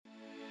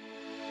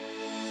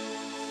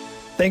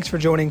Thanks for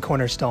joining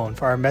Cornerstone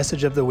for our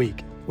message of the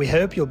week. We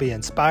hope you'll be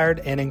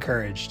inspired and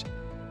encouraged.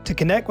 To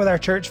connect with our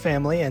church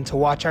family and to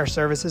watch our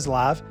services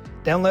live,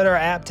 download our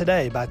app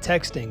today by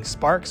texting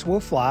Sparks Will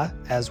Fly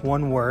as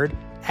one word,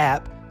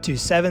 app, to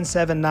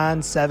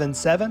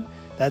 77977.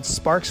 That's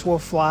Sparks Will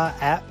Fly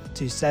app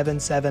to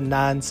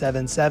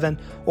 77977,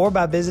 or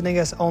by visiting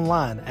us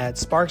online at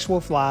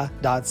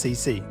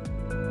sparkswillfly.cc.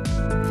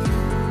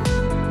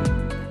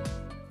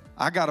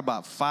 I got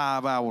about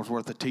 5 hours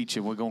worth of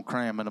teaching we're going to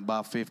cram in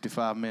about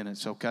 55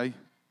 minutes, okay?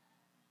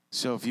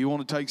 So if you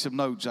want to take some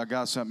notes, I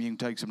got something you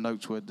can take some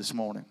notes with this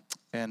morning.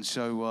 And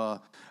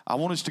so I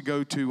want us to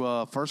go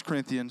to 1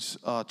 Corinthians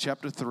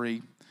chapter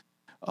 3.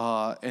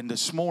 And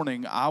this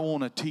morning, I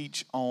want to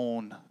teach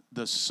on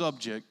the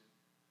subject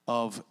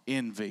of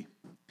envy.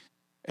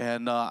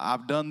 And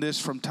I've done this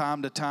from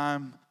time to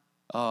time.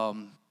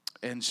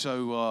 And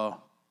so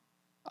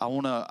I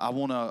want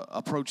to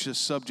approach this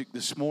subject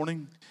this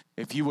morning.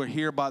 If you were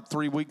here about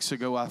 3 weeks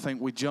ago, I think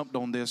we jumped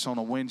on this on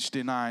a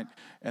Wednesday night,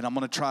 and I'm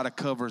going to try to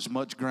cover as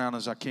much ground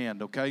as I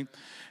can, okay?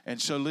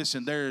 And so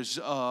listen, there's,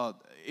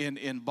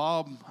 in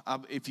Bob,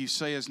 if you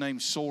say his name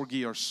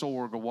Sorge or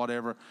Sorg or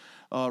whatever,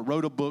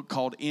 wrote a book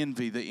called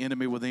Envy, The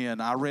Enemy Within.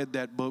 I read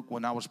that book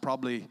when I was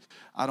probably,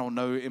 I don't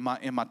know, in my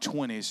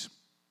 20s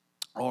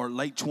or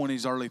late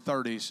 20s, early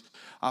 30s.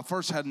 I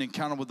first had an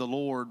encounter with the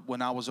Lord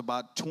when I was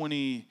about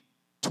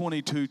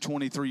 22,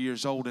 23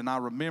 years old, and I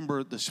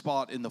remember the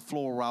spot in the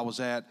floor where I was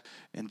at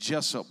in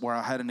Jessup where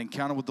I had an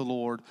encounter with the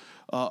Lord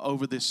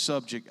over this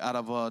subject out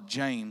of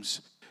James.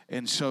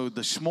 And so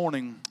this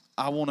morning,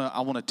 I want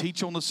to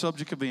teach on the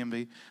subject of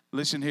envy.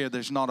 Listen here,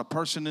 there's not a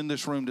person in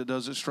this room that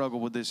doesn't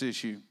struggle with this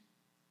issue.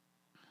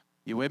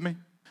 You with me?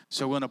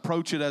 So we're going to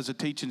approach it as a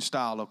teaching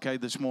style, okay,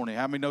 this morning.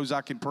 How many knows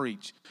I can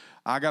preach?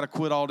 I got to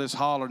quit all this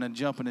hollering and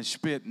jumping and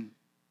spitting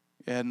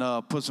and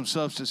put some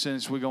substance in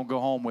it so we're going to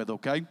go home with,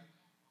 okay?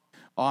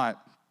 All right,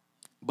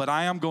 but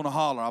I am going to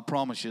holler. I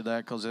promise you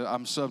that, because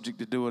I'm subject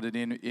to do it at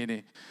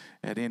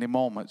any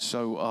moment.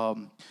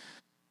 So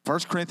 1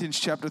 Corinthians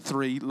chapter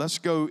 3, let's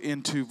go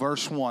into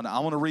verse 1. I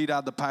want to read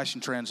out the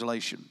Passion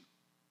Translation.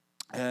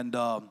 And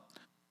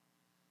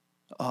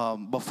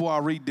before I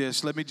read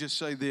this, let me just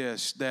say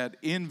this, that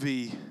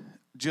envy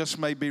just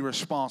may be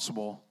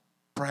responsible,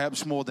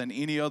 perhaps more than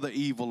any other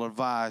evil or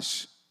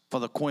vice, for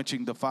the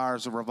quenching the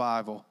fires of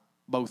revival,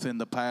 both in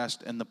the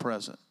past and the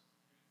present.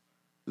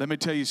 Let me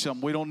tell you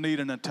something. We don't need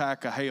an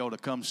attack of hell to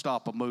come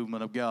stop a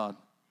movement of God.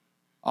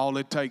 All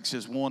it takes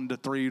is 1 to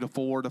 3 to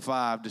 4 to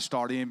 5 to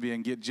start envy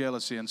and get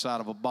jealousy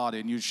inside of a body,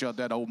 and you shut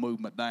that whole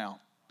movement down.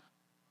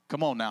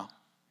 Come on now.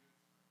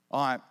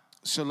 All right,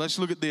 so let's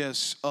look at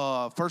this.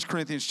 1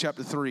 Corinthians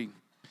chapter 3.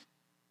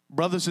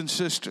 Brothers and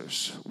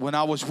sisters, when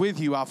I was with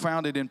you, I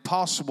found it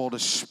impossible to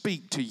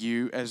speak to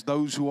you as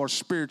those who are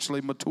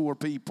spiritually mature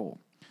people.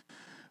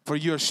 For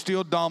you are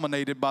still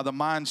dominated by the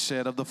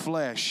mindset of the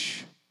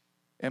flesh.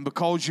 And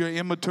because you're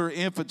immature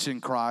infants in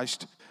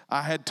Christ,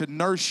 I had to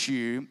nurse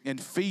you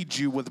and feed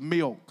you with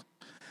milk,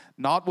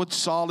 not with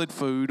solid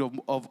food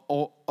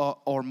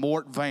or more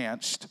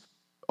advanced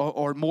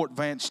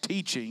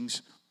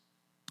teachings,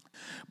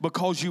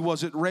 because you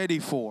wasn't ready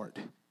for it.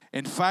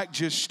 In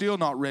fact, you're still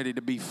not ready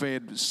to be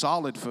fed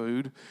solid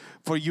food,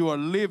 for you are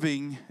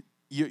living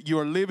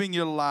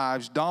your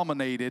lives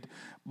dominated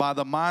by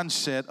the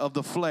mindset of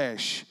the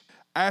flesh.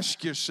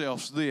 Ask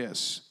yourselves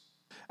this.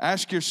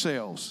 Ask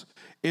yourselves.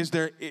 Is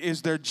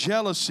there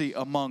jealousy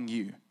among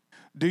you?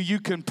 Do you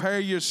compare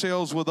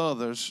yourselves with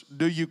others?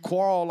 Do you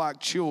quarrel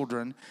like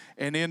children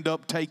and end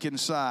up taking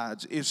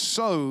sides? If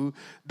so,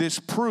 this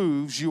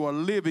proves you are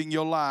living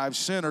your lives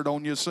centered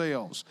on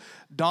yourselves,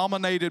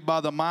 dominated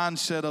by the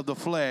mindset of the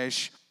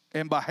flesh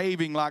and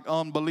behaving like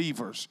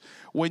unbelievers.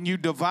 When you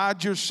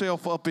divide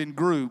yourself up in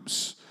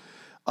groups,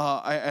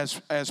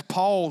 as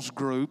Paul's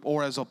group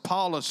or as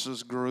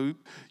Apollos'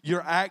 group,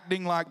 you're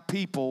acting like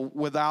people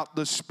without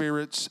the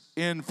Spirit's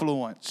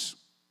influence.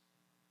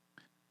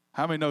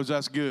 How many knows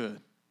that's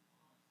good?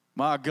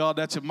 My God,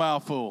 that's a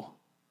mouthful.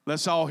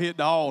 Let's all hit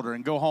the altar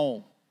and go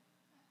home.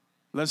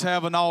 Let's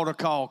have an altar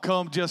call.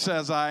 Come just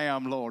as I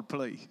am, Lord,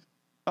 please.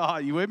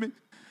 You with me?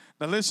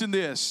 Now listen to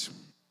this.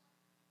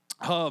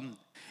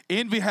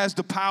 Envy has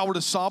the power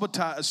to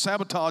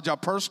sabotage our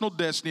personal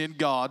destiny in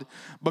God,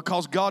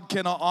 because God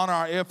cannot honor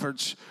our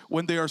efforts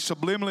when they are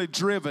subliminally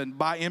driven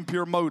by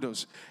impure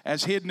motives,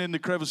 as hidden in the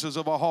crevices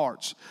of our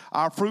hearts.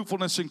 Our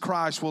fruitfulness in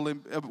Christ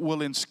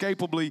will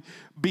inescapably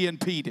be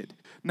impeded.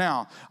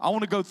 Now, I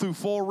want to go through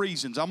 4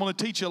 reasons. I'm going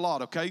to teach you a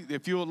lot, okay?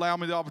 If you allow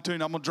me the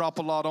opportunity, I'm going to drop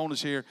a lot on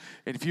us here.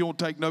 And if you want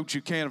to take notes,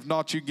 you can. If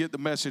not, you get the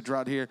message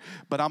right here.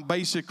 But I'm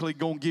basically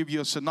going to give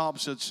you a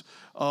synopsis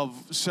of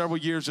several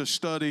years of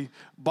study,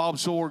 Bob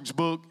Sorg's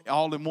book,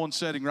 all in one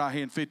setting right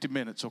here in 50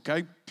 minutes,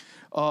 okay?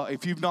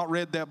 If you've not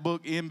read that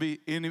book,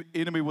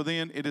 Enemy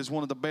Within, it is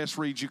one of the best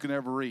reads you can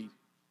ever read.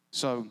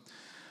 So,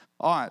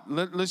 all right,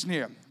 listen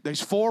here.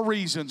 There's 4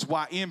 reasons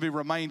why envy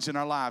remains in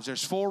our lives.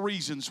 There's 4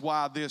 reasons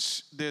why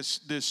this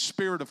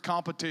spirit of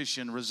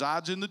competition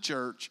resides in the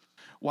church,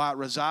 why it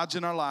resides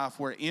in our life,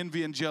 where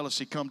envy and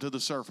jealousy come to the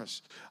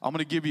surface. I'm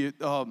going to give you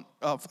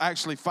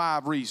actually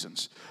 5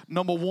 reasons.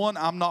 Number 1,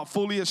 I'm not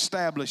fully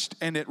established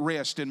and at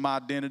rest in my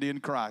identity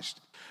in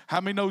Christ. How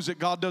many knows that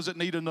God doesn't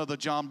need another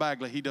John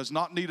Bagley? He does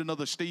not need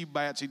another Steve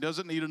Batts. He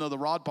doesn't need another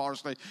Rod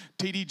Parsley,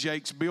 T.D.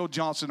 Jakes, Bill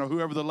Johnson, or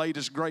whoever the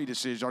latest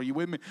greatest is. Are you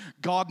with me?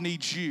 God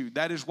needs you.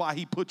 That is why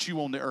he put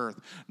you on the earth.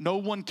 No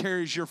one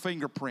carries your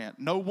fingerprint.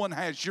 No one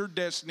has your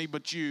destiny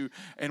but you,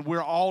 and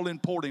we're all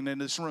important in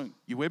this room.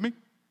 You with me?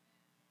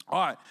 All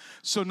right,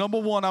 so number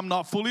 1, I'm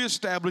not fully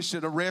established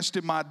at rest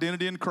in my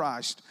identity in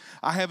Christ.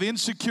 I have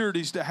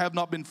insecurities that have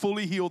not been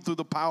fully healed through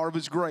the power of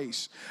his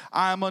grace.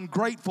 I am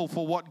ungrateful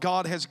for what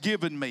God has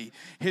given me.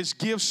 His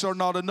gifts are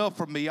not enough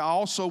for me. I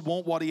also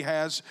want what he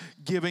has,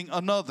 giving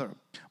another.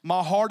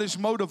 My heart is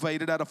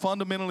motivated at a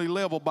fundamentally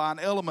level by an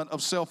element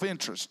of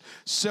self-interest,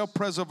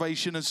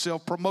 self-preservation, and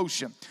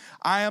self-promotion.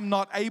 I am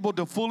not able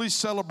to fully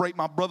celebrate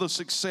my brother's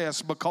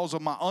success because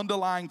of my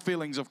underlying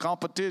feelings of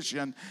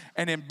competition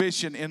and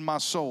ambition in my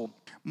soul.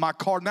 My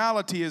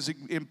carnality is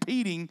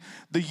impeding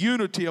the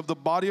unity of the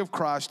body of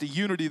Christ, the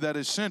unity that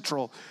is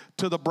central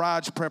to the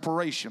bride's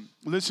preparation.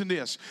 Listen to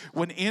this.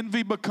 When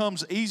envy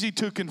becomes easy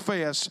to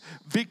confess,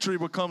 victory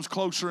becomes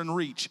closer in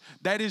reach.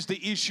 That is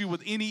the issue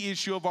with any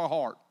issue of our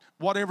heart.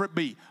 Whatever it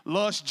be,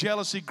 lust,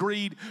 jealousy,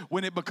 greed,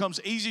 when it becomes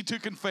easy to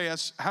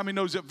confess, how many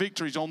knows that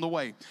victory's on the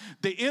way?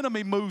 The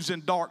enemy moves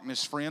in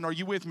darkness, friend. Are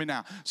you with me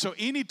now? So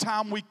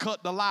anytime we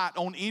cut the light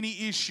on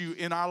any issue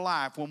in our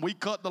life, when we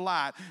cut the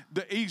light,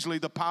 easily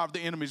the power of the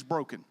enemy is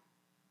broken.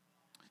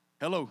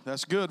 Hello,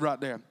 that's good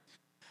right there.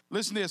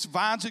 Listen to this.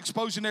 Vine's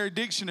Expositionary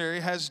Dictionary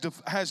has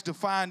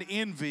defined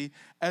envy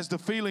as the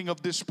feeling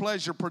of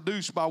displeasure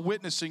produced by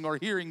witnessing or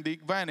hearing the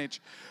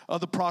advantage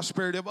of the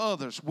prosperity of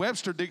others.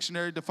 Webster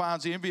Dictionary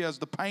defines envy as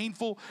the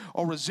painful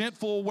or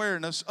resentful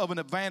awareness of an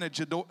advantage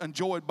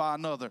enjoyed by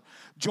another,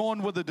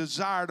 joined with a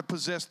desire to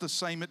possess the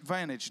same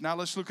advantage. Now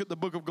let's look at the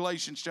book of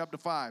Galatians chapter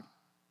 5.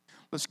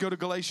 Let's go to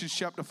Galatians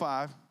chapter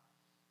 5.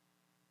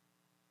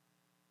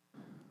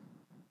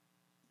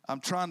 I'm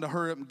trying to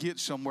hurry up and get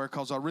somewhere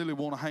because I really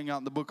want to hang out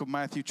in the book of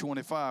Matthew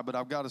 25, but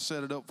I've got to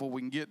set it up before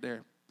we can get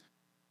there.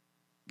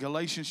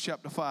 Galatians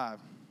chapter 5.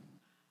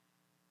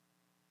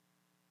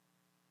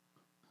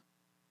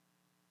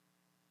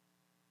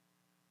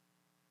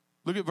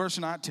 Look at verse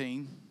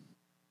 19.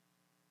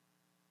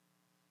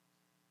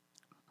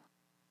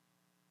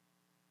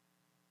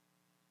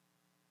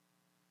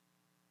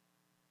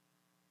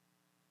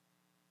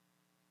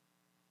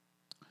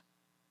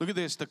 Look at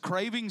this. The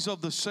cravings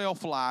of the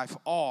self-life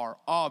are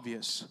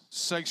obvious: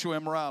 sexual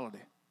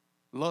immorality,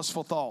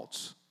 lustful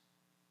thoughts,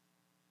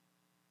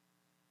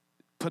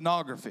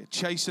 pornography,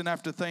 chasing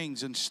after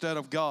things instead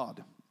of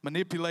God,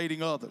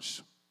 manipulating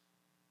others,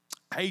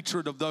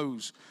 hatred of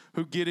those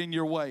who get in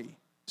your way,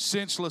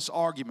 senseless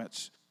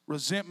arguments,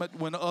 resentment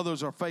when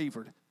others are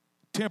favored,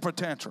 temper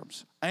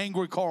tantrums,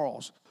 angry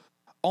quarrels,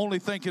 only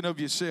thinking of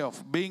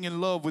yourself, being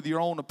in love with your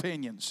own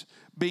opinions,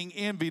 being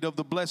envied of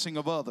the blessing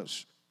of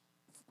others,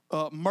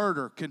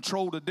 murder,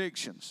 controlled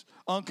addictions,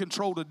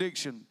 uncontrolled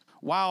addiction,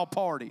 wild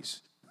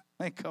parties.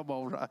 Hey, come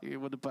on right here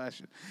with the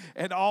passion.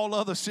 And all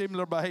other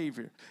similar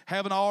behavior.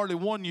 Haven't I already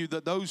warned you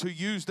that those who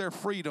use their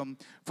freedom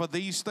for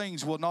these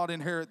things will not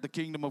inherit the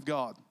kingdom of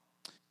God?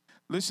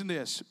 Listen to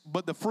this.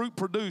 But the fruit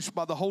produced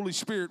by the Holy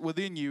Spirit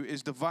within you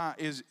is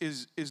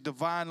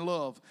divine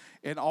love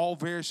in all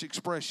various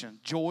expression.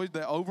 Joy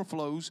that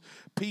overflows,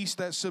 peace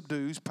that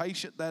subdues,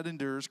 patience that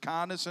endures,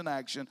 kindness in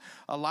action,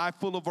 a life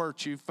full of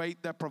virtue,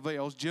 faith that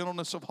prevails,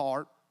 gentleness of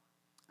heart,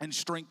 and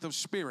strength of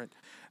spirit.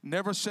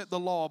 Never set the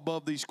law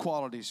above these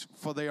qualities,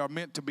 for they are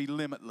meant to be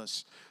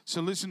limitless.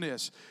 So listen to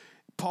this.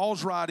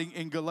 Paul's writing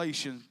in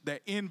Galatians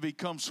that envy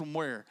comes from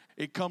where?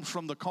 It comes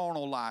from the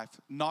carnal life,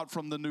 not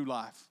from the new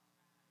life.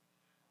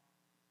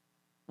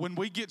 When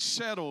we get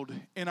settled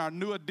in our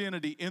new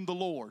identity in the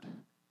Lord,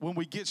 when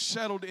we get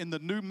settled in the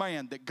new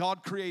man that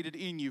God created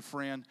in you,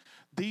 friend,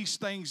 these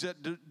things that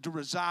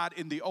reside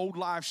in the old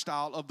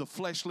lifestyle of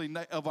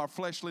our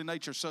fleshly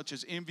nature, such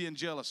as envy and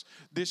jealous,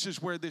 this is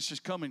where this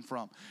is coming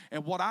from.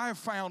 And what I have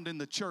found in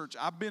the church,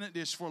 I've been at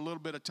this for a little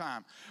bit of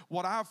time.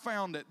 What I've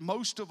found that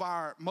most of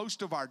our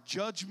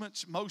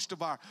judgments,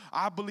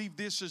 I believe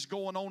this is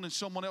going on in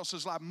someone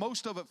else's life,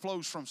 most of it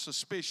flows from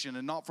suspicion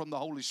and not from the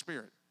Holy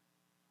Spirit.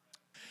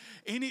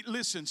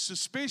 Listen,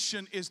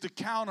 suspicion is the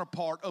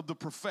counterpart of the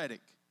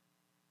prophetic.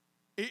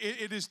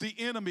 It is the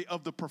enemy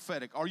of the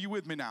prophetic. Are you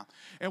with me now?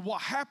 And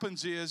what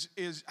happens is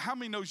how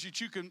many knows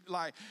that you can,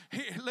 like,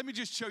 here, let me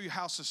just show you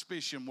how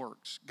suspicion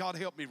works. God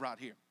help me right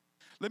here.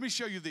 Let me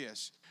show you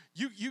this.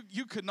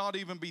 You could not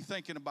even be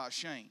thinking about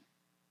Shane.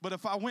 But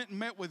if I went and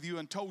met with you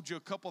and told you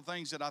a couple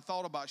things that I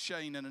thought about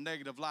Shane in a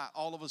negative light,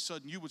 all of a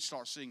sudden you would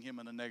start seeing him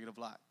in a negative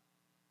light.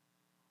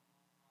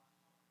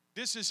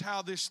 This is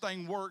how this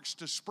thing works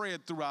to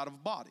spread throughout a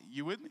body.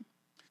 You with me?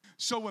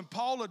 So when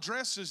Paul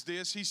addresses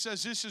this, he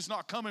says this is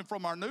not coming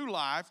from our new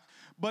life,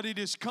 but it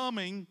is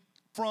coming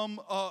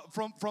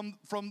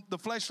the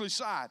fleshly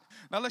side.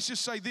 Now let's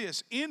just say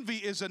this. Envy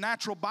is a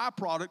natural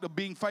byproduct of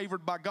being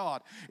favored by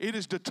God. It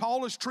is the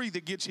tallest tree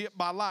that gets hit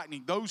by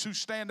lightning. Those who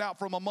stand out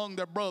from among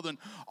their brethren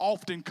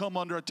often come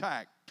under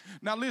attack.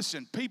 Now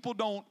listen, people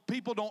don't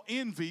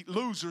envy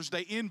losers,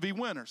 they envy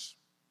winners.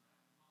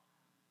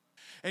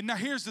 And now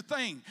here's the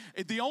thing.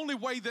 The only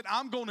way that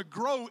I'm going to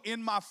grow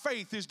in my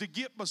faith is to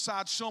get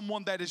beside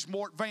someone that is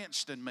more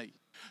advanced than me.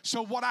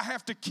 So what I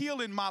have to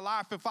kill in my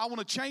life, if I want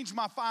to change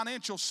my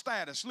financial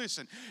status,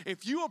 listen,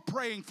 if you are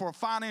praying for a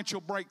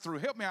financial breakthrough,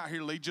 help me out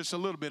here, Lee, just a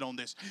little bit on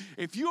this.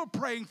 If you are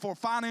praying for a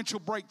financial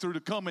breakthrough to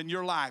come in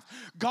your life,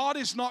 God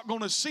is not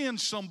going to send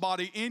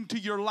somebody into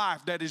your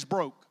life that is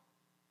broke.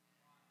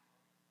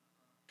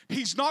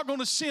 He's not going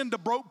to send a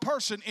broke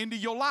person into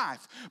your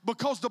life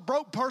because the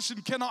broke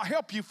person cannot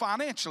help you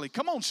financially.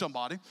 Come on,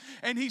 somebody.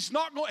 And he's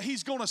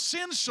going to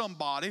send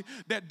somebody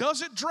that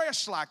doesn't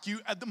dress like you.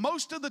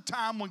 Most of the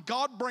time when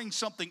God brings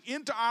something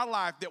into our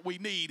life that we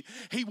need,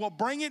 he will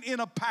bring it in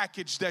a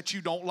package that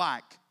you don't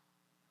like.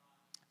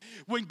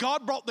 When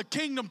God brought the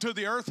kingdom to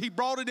the earth, he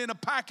brought it in a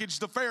package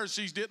the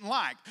Pharisees didn't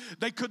like.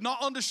 They could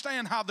not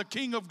understand how the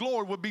King of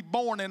glory would be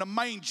born in a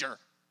manger.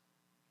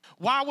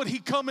 Why would he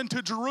come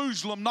into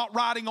Jerusalem not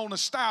riding on a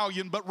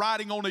stallion but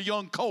riding on a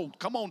young colt?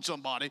 Come on,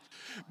 somebody.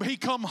 But he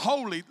come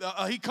humbly,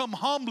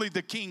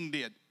 the king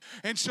did.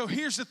 And so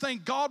here's the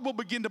thing. God will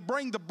begin to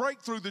bring the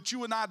breakthrough that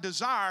you and I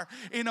desire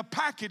in a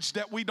package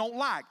that we don't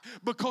like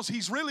because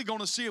he's really going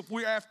to see if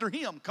we're after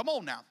him. Come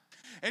on now.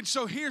 And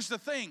so here's the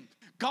thing.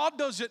 God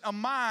doesn't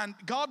mind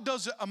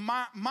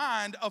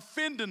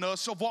offending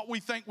us of what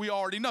we think we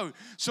already know.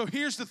 So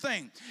here's the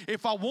thing.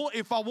 If I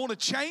want to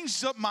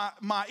change up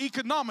my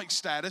economic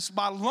status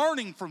by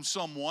learning from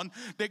someone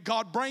that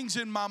God brings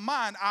in my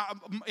mind,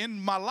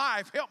 in my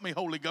life, help me,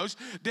 Holy Ghost,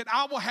 that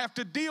I will have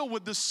to deal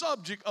with the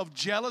subject of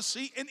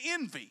jealousy and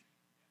envy.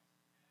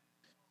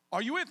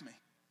 Are you with me?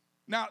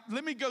 Now,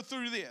 let me go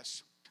through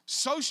this.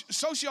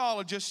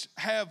 Sociologists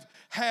have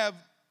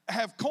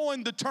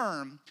coined the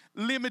term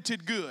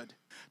limited good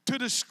to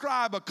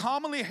describe a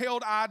commonly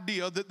held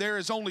idea that there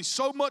is only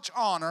so much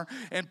honor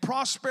and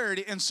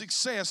prosperity and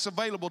success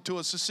available to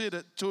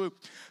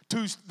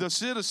the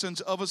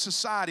citizens of a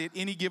society at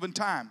any given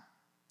time.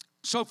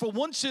 So for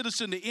one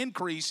citizen to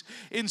increase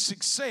in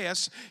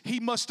success,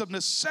 he must of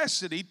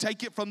necessity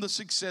take it from the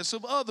success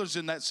of others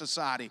in that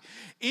society.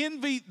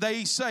 Envy,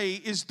 they say,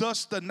 is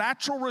thus the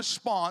natural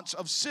response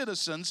of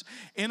citizens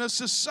in a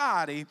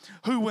society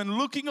who, when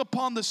looking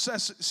upon the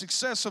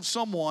success of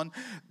someone,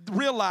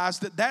 realize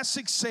that that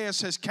success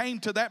has came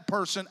to that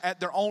person at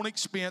their own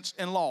expense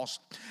and loss.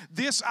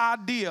 This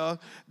idea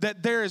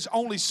that there is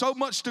only so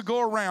much to go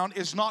around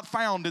is not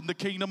found in the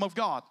kingdom of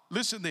God.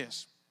 Listen to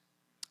this.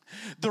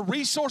 The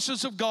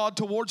resources of God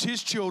towards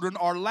his children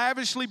are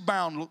lavishly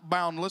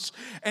boundless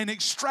and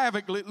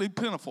extravagantly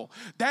plentiful.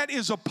 That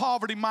is a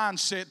poverty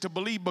mindset to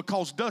believe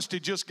because Dusty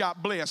just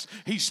got blessed,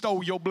 he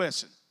stole your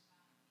blessing.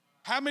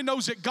 How many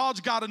knows that God's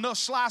got enough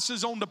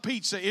slices on the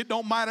pizza? It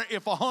don't matter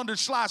if 100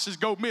 slices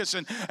go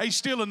missing. There's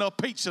still enough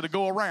pizza to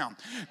go around.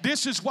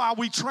 This is why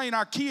we train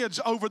our kids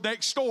over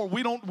next door.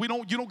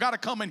 You don't got to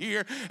come in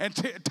here and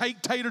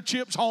take tater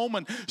chips home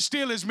and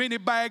steal as many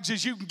bags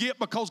as you can get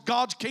because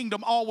God's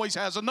kingdom always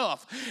has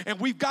enough. And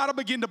we've got to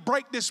begin to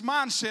break this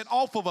mindset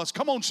off of us.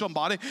 Come on,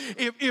 somebody.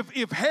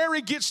 If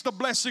Harry gets the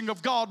blessing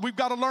of God, we've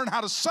got to learn how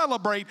to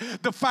celebrate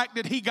the fact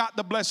that he got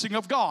the blessing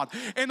of God.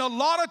 And a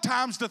lot of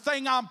times the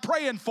thing I'm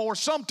praying for,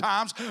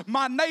 sometimes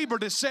my neighbor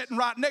that's sitting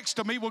right next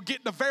to me will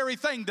get the very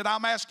thing that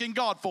I'm asking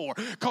God for,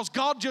 because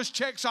God just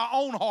checks our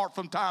own heart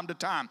from time to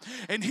time.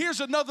 And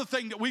here's another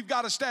thing that we've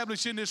got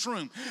established in this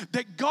room,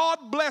 that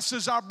God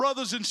blesses our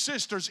brothers and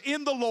sisters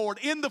in the Lord,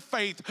 in the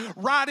faith,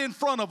 right in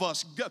front of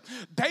us.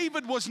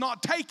 David was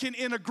not taken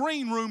in a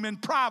green room in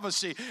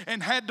privacy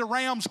and had the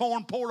ram's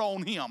horn poured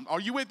on him. Are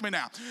you with me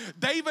now?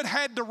 David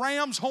had the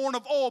ram's horn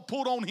of oil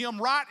poured on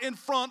him right in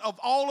front of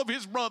all of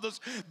his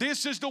brothers.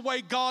 This is the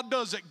way God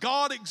does it.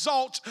 God exalts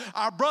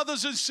our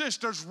brothers and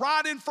sisters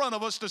right in front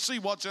of us to see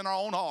what's in our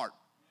own heart.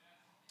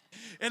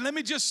 And let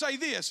me just say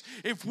this,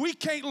 if we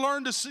can't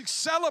learn to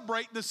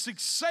celebrate the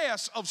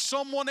success of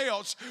someone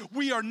else,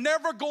 we are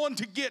never going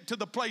to get to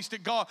the place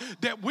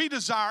that we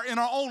desire in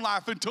our own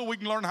life until we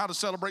can learn how to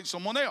celebrate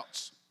someone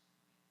else.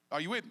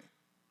 Are you with me?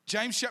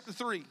 James chapter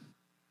 3.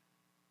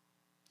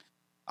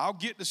 I'll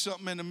get to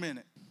something in a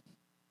minute.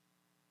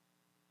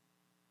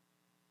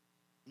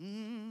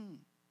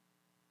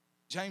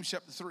 James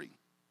chapter 3.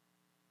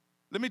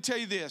 Let me tell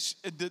you this,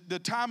 the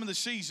time of the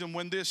season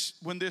when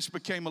this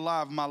became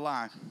alive in my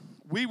life,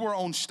 we were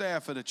on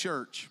staff at a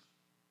church.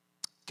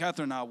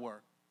 Catherine and I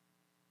were.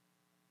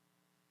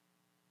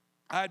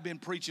 I had been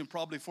preaching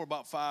probably for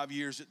about 5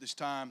 years at this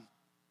time,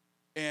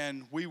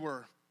 and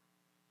I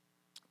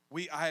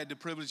had the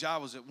privilege, I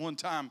was at one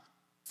time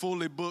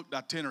fully booked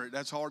itinerant.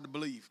 That's hard to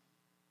believe.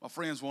 My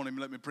friends won't even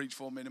let me preach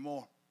for them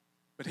anymore.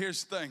 But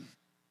here's the thing.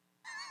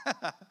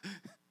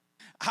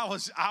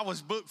 I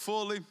was booked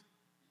fully.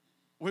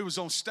 We was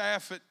on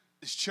staff at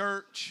this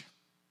church,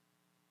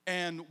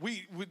 And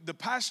the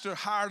pastor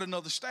hired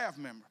another staff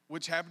member,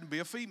 which happened to be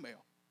a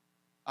female.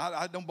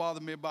 I don't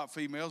bother me about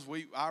females.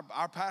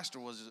 Our pastor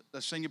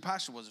the senior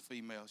pastor was a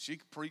female. She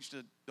could preach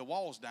the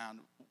walls down,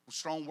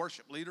 strong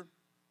worship leader.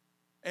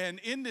 And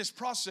in this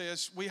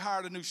process, we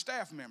hired a new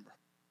staff member.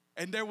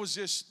 And there was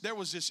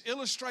this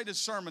illustrated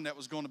sermon that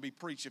was going to be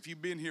preached. If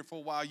you've been here for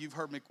a while, you've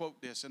heard me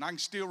quote this. And I can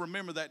still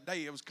remember that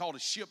day. It was called A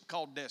Ship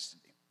Called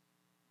Destiny.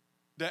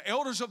 The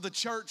elders of the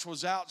church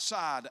was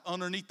outside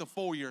underneath the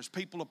foyer as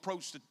people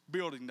approached the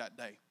building that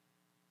day.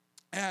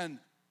 And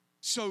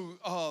so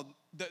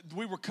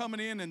we were coming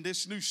in, and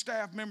this new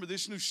staff member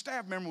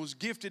was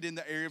gifted in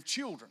the area of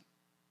children.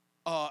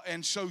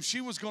 And so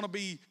she was going to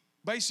be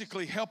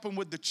basically helping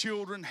with the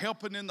children,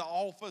 helping in the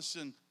office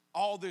and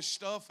all this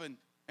stuff.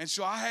 And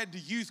so I had the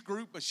youth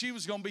group, but she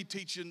was going to be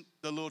teaching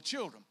the little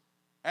children.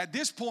 At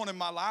this point in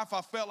my life, I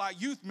felt like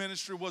youth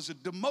ministry was a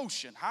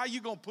demotion. How are you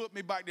going to put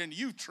me back there in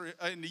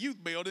the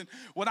youth building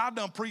when I've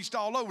done preached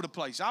all over the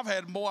place? I've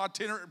had more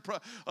itinerant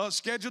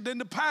scheduled than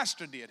the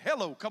pastor did.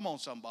 Hello, come on,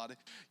 somebody.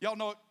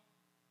 Y'all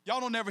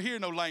don't never hear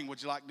no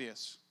language like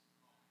this.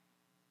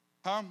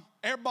 Huh?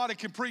 Everybody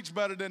can preach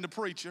better than the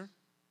preacher.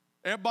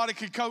 Everybody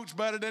can coach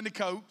better than the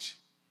coach.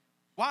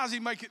 Why is he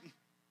making?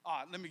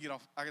 All right, let me get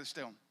off. I got to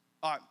stay on.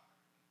 All right.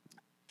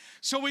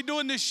 So we're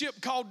doing this ship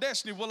called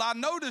Destiny. Well, I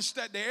noticed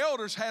that the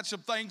elders had some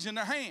things in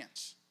their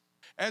hands.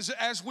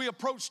 As we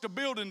approached the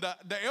building,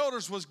 the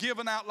elders was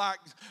giving out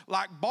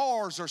like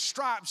bars or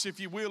stripes,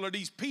 if you will, or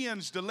these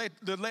pins to let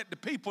the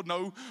people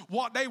know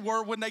what they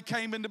were when they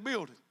came in the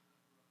building.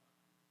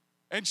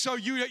 And so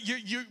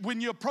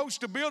when you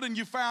approached the building,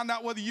 you found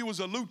out whether you was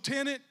a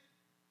lieutenant,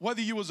 whether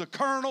you was a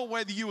colonel,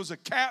 whether you was a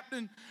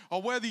captain,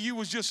 or whether you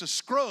was just a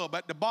scrub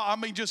at the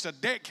bottom, just a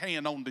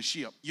deckhand on the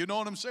ship. You know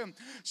what I'm saying?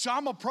 So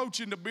I'm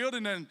approaching the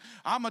building, and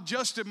I'm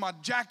adjusting my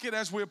jacket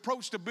as we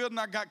approach the building.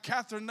 I got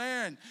Catherine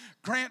there, and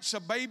Grant's a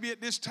baby at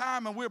this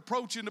time, and we're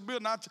approaching the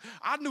building.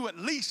 I knew at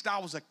least I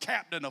was a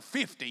captain of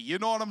 50. You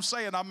know what I'm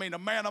saying? I mean, a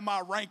man of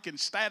my rank and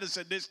status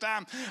at this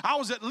time. I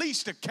was at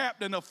least a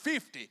captain of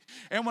 50.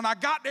 And when I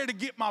got there to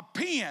get my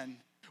pen,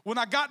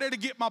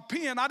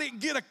 I didn't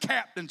get a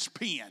captain's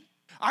pen.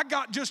 I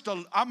got just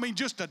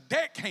a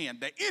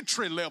deckhand, the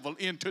entry level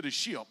into the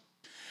ship.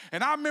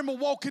 And I remember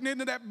walking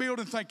into that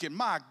building thinking,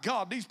 my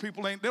God, these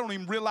people they don't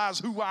even realize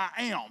who I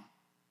am.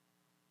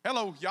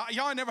 Hello,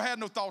 y'all ain't never had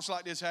no thoughts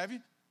like this, have you?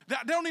 They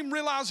don't even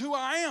realize who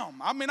I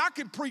am. I mean, I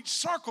can preach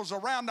circles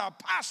around our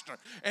pastor,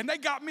 and they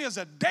got me as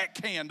a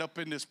deckhand up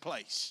in this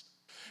place.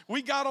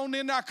 We got on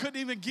in there. I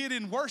couldn't even get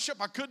in worship.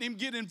 I couldn't even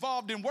get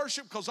involved in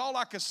worship because all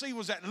I could see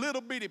was that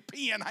little bitty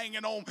pin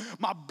hanging on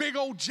my big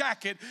old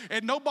jacket,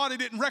 and nobody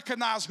didn't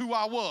recognize who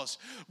I was.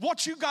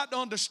 What you got to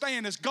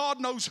understand is God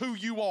knows who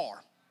you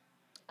are.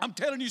 I'm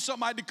telling you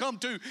something I had to come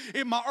to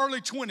in my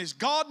early 20s.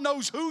 God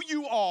knows who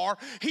you are.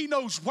 He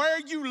knows where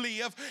you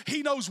live.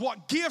 He knows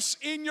what gifts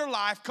in your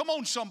life. Come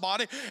on,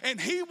 somebody.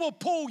 And He will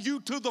pull you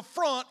to the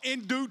front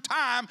in due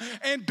time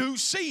and due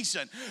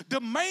season. The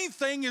main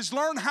thing is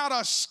learn how to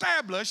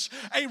establish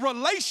a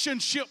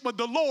relationship with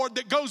the Lord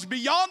that goes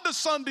beyond the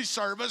Sunday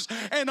service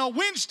and a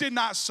Wednesday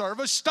night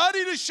service.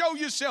 Study to show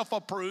yourself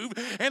approved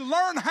and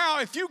learn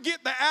how, if you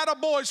get the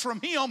attaboys from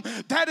Him,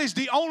 that is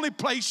the only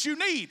place you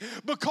need.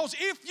 Because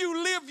if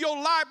you live your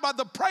life by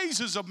the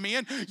praises of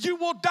men, you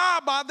will die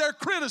by their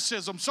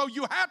criticism. So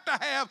you have to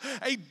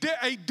have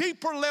a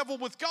deeper level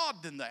with God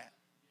than that.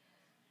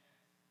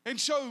 And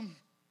so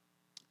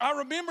I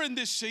remember in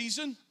this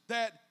season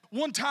that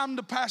one time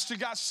the pastor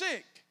got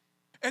sick,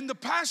 and the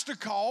pastor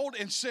called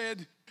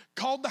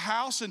the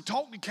house and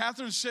talked to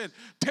Catherine and said,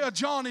 tell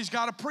John he's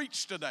got to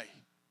preach today.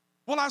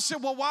 Well, I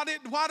said, well, why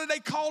did they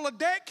call a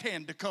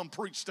deckhand to come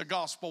preach the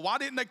gospel? Why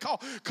didn't they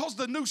call? Because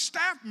the new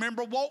staff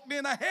member walked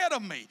in ahead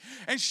of me,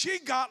 and she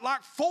got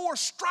like 4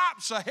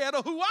 stripes ahead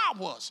of who I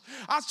was.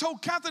 I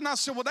told Catherine, I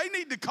said, well, they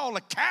need to call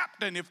a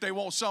captain if they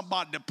want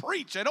somebody to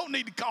preach. They don't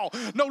need to call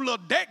no little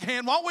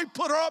deckhand. Why don't we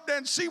put her up there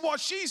and see what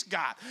she's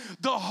got?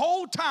 The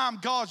whole time,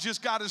 God's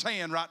just got His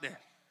hand right there.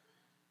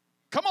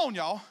 Come on,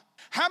 y'all.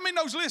 How many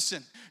knows,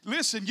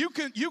 listen, you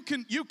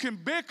can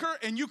bicker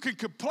and you can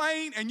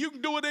complain and you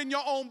can do it in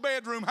your own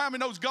bedroom. How many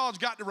knows God's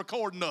got the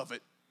recording of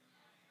it?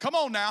 Come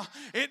on now.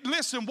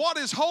 Listen, what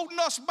is holding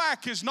us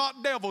back is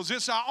not devils.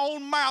 It's our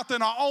own mouth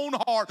and our own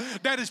heart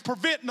that is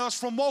preventing us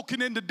from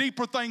walking into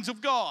deeper things of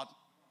God.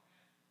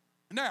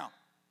 Now,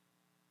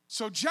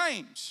 so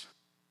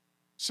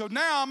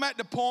now I'm at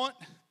the point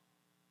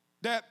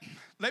that,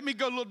 let me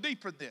go a little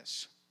deeper in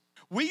this.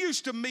 We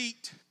used to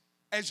meet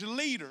as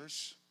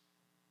leaders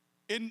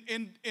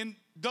in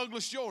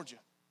Douglas, Georgia,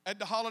 at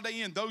the Holiday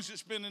Inn. Those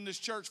that's been in this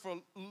church for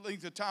a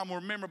length of time will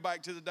remember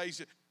back to the days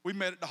that we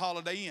met at the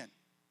Holiday Inn.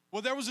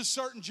 Well, there was a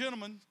certain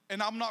gentleman,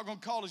 and I'm not going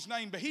to call his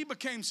name, but he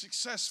became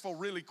successful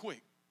really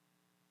quick.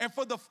 And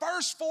for the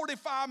first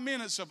 45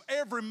 minutes of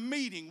every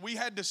meeting, we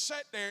had to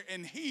sit there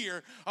and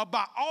hear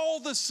about all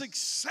the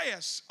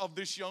success of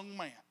this young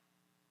man.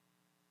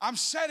 I'm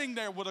sitting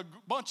there with a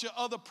bunch of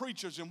other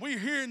preachers, and we're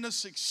hearing the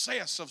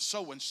success of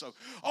so-and-so.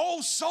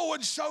 Oh,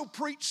 so-and-so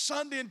preached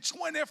Sunday and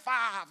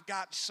 25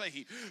 got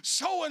saved.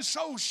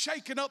 So-and-so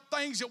shaking up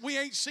things that we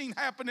ain't seen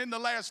happen in the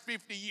last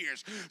 50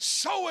 years.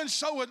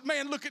 So-and-so,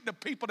 man, look at the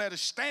people that are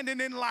standing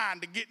in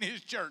line to get in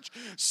his church.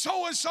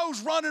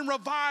 So-and-so's running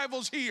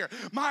revivals here.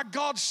 My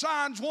God,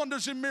 signs,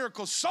 wonders, and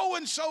miracles.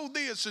 So-and-so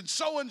this and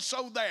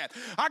so-and-so that.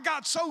 I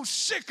got so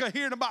sick of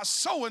hearing about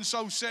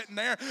so-and-so sitting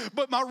there,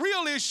 but my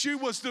real issue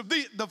was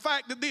the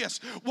fact that this,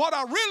 what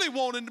I really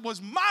wanted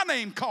was my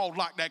name called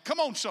like that. Come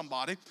on,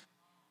 somebody.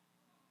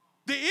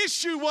 The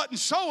issue wasn't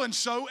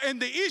so-and-so, and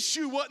the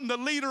issue wasn't the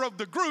leader of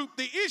the group.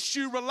 The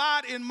issue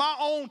relied in my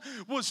own,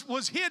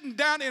 was hidden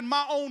down in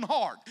my own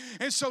heart.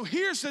 And so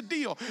here's the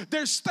deal.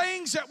 There's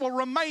things that will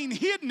remain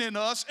hidden in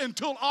us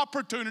until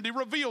opportunity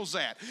reveals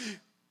that.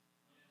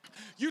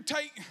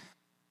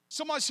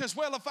 Somebody says,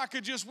 well, if I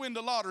could just win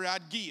the lottery,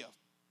 I'd give.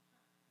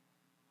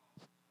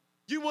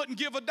 You wouldn't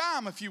give a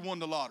dime if you won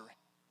the lottery.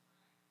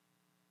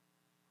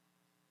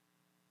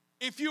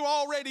 If you're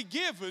already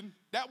given,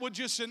 that would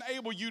just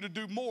enable you to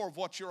do more of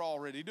what you're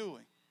already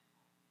doing.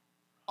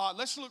 All right,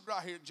 let's look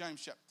right here at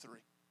James chapter 3.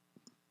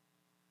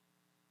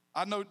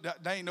 I know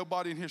that there ain't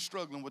nobody in here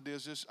struggling with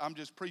this. I'm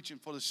just preaching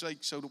for the sake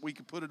so that we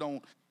can put it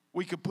on.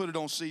 We can put it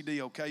on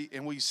CD, okay,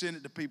 and we send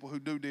it to people who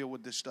do deal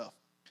with this stuff.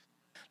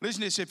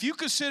 Listen to this. If you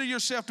consider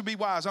yourself to be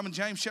wise, I'm in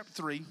James chapter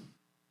 3.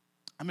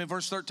 I'm in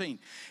verse 13.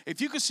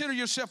 If you consider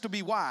yourself to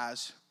be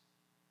wise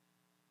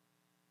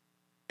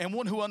and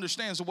one who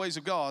understands the ways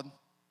of God,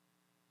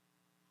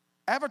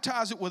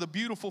 advertise it with a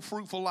beautiful,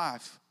 fruitful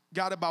life,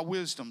 guided by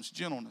wisdom's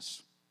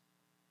gentleness.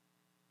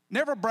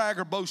 Never brag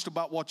or boast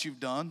about what you've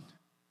done,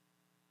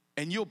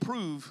 and you'll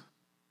prove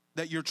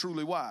that you're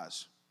truly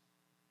wise.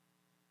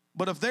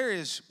 But if there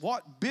is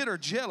bitter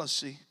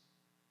jealousy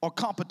or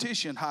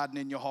competition hiding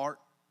in your heart,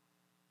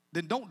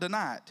 then don't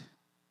deny it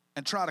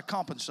and try to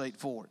compensate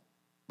for it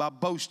by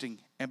boasting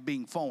and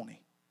being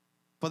phony.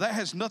 For that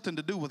has nothing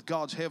to do with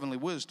God's heavenly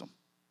wisdom,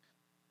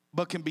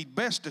 but can be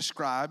best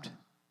described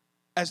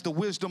as the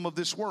wisdom of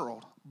this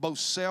world, both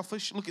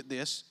selfish, look at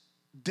this,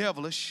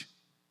 devilish.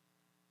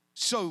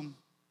 So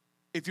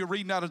if you're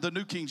reading out of the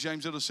New King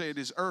James, it'll say it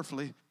is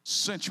earthly,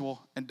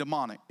 sensual, and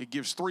demonic. It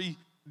gives three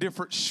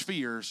different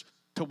spheres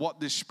to what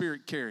this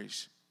spirit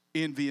carries: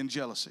 envy and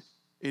jealousy.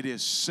 It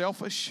is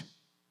selfish,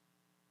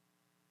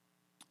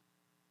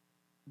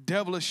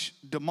 devilish,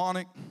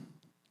 demonic.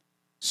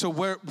 So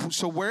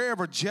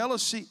wherever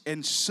jealousy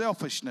and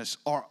selfishness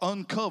are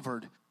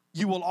uncovered,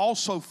 you will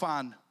also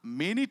find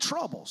many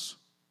troubles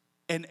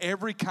and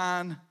every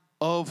kind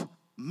of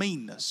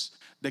meanness.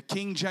 The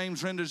King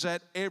James renders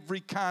that every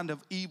kind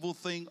of evil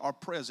thing are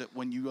present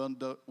when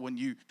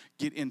you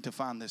get in to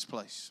find this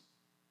place.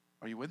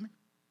 Are you with me?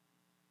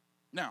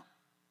 Now,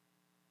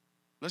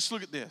 let's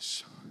look at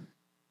this.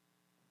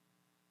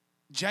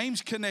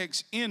 James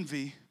connects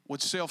envy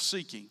with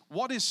self-seeking.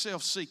 What is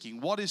self-seeking?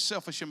 What is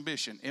selfish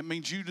ambition? It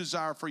means you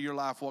desire for your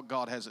life what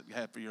God has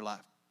had for your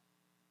life.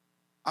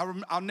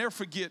 I'll never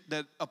forget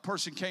that a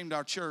person came to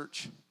our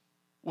church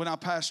when I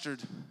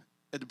pastored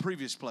at the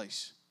previous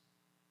place.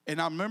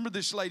 And I remember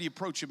this lady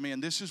approaching me,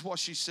 and this is what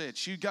she said.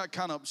 She got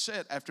kind of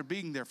upset after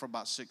being there for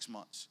about 6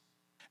 months.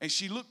 And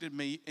she looked at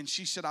me, and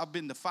she said, I've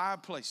been to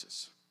 5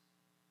 places.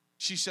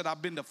 She said,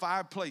 I've been to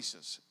 5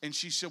 places. And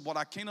she said, what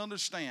I can't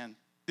understand,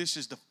 this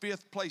is the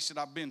 5th place that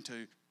I've been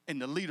to,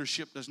 and the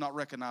leadership does not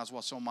recognize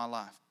what's on my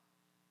life.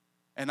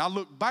 And I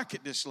looked back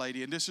at this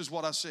lady, and this is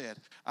what I said.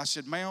 I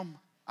said, ma'am,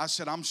 I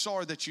said, I'm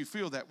sorry that you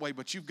feel that way,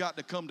 but you've got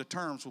to come to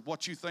terms with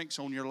what you think's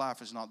on your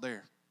life is not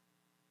there.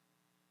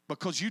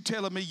 Because you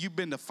telling me you've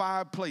been to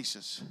 5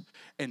 places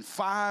and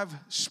 5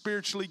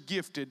 spiritually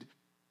gifted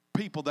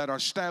people that are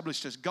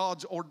established as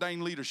God's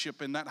ordained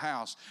leadership in that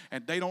house,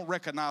 and they don't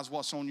recognize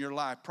what's on your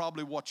life.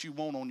 Probably what you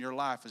want on your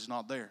life is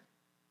not there.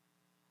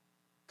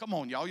 Come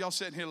on, y'all. Y'all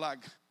sitting here like,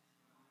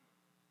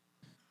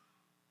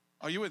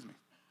 are you with me?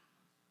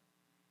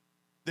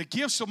 The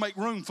gifts will make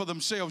room for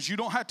themselves. You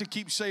don't have to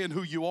keep saying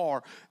who you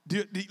are.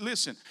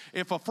 Listen,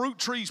 if a fruit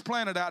tree's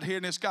planted out here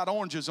and it's got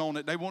oranges on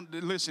it,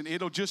 listen,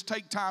 it'll just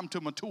take time to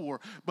mature,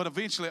 but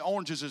eventually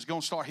oranges is going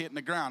to start hitting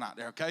the ground out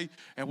there, okay?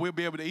 And we'll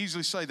be able to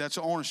easily say that's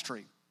an orange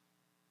tree.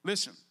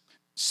 Listen,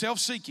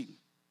 self-seeking.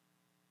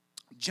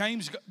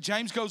 James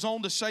goes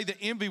on to say that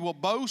envy will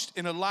boast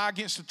and lie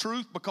against the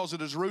truth because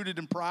it is rooted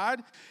in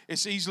pride.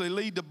 It's easily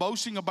lead to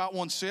boasting about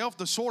oneself.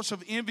 The source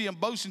of envy and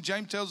boasting,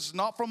 James tells us, is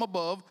not from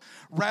above.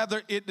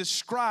 Rather, it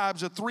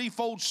describes a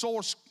threefold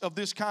source of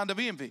this kind of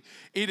envy.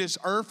 It is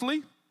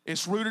earthly.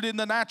 It's rooted in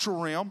the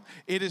natural realm.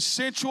 It is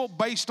sensual,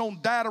 based on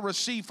data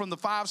received from the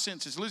 5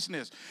 senses. Listen to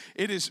this.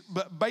 It is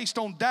based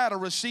on data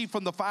received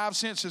from the 5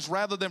 senses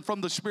rather than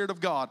from the Spirit of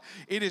God.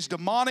 It is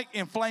demonic,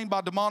 inflamed by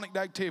demonic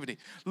activity.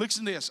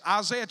 Listen to this.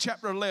 Isaiah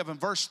chapter 11,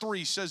 verse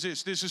 3 says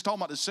this. This is talking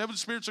about the 7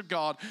 spirits of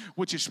God,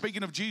 which is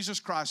speaking of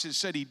Jesus Christ. It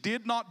said he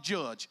did not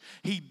judge.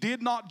 He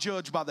did not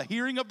judge by the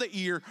hearing of the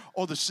ear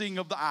or the seeing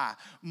of the eye.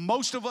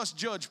 Most of us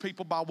judge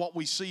people by what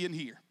we see and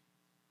hear.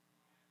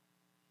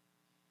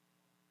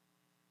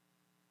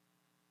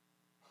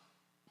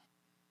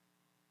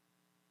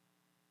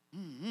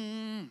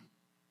 All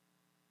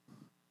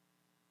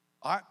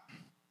right.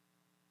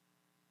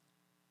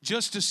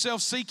 Just as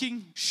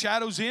self-seeking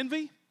shadows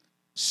envy,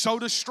 so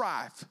does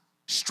strife.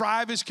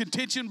 Strife is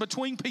contention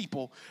between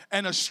people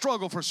and a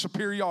struggle for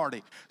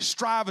superiority.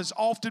 Strife is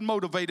often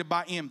motivated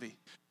by envy.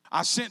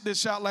 I sent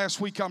this out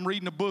last week. I'm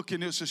reading a book,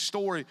 and it's a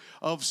story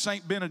of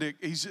Saint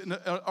Benedict. He's in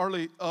the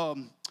early,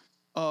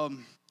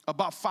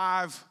 about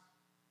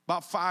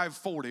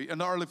 540, in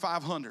the early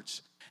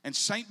 500s. And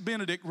Saint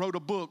Benedict wrote a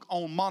book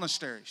on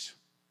monasteries.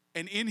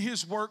 And in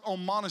his work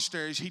on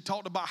monasteries, he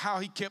talked about how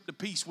he kept the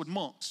peace with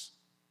monks.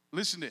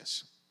 Listen to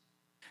this.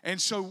 And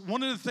so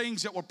one of the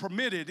things that were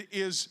permitted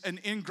is an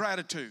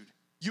ingratitude.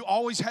 You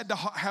always had to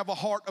have a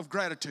heart of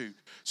gratitude.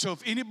 So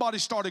if anybody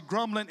started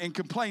grumbling and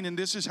complaining,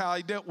 this is how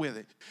he dealt with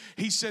it.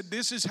 He said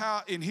this is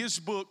how, in his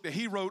book that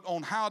he wrote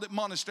on how that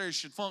monasteries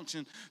should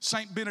function,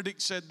 St.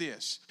 Benedict said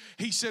this.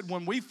 He said,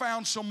 when we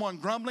found someone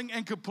grumbling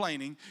and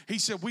complaining, he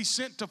said, we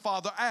sent to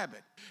Father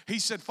Abbot. He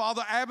said,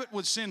 Father Abbot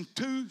would send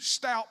 2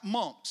 stout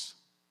monks.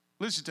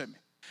 Listen to me.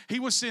 He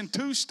would send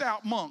 2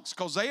 stout monks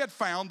because they had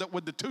found that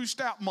with the 2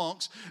 stout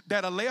monks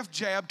that a left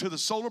jab to the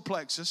solar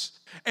plexus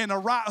and a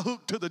right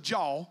hook to the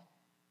jaw,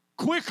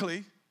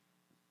 quickly,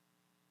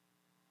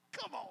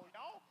 come on,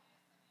 y'all.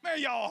 Man,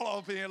 y'all all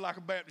up in here like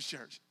a Baptist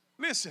church.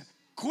 Listen,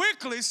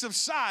 quickly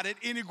subsided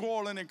any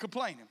quarreling and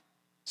complaining.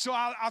 So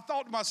I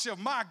thought to myself,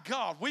 my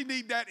God, we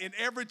need that in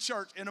every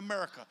church in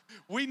America.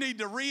 We need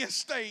to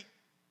reinstate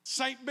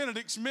St.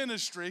 Benedict's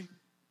ministry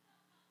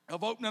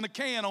of opening a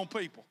can on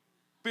people.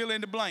 Fill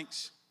in the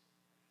blanks.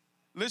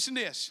 Listen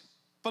to this.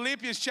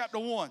 Philippians chapter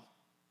 1.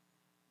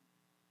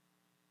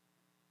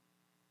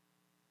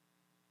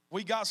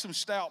 We got some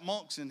stout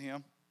monks in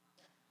him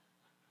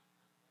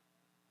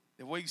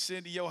that we can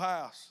send to your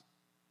house.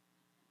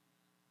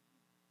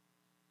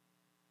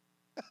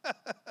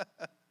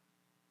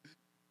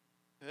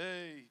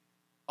 Hey.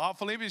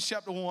 Philippians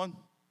chapter 1.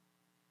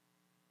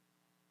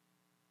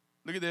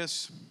 Look at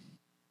this.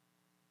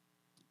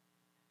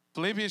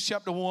 Philippians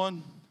chapter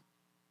 1,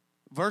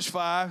 verse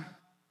 5.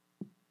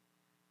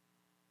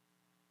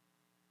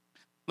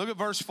 Look at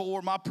verse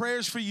 4. My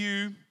prayers for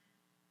you.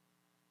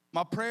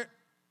 Let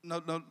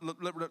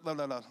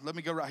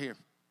me go right here.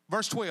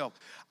 Verse 12.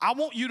 I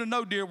want you to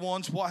know, dear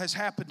ones, what has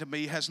happened to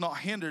me has not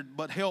hindered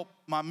but helped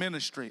my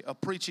ministry of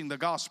preaching the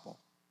gospel,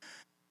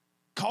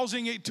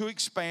 causing it to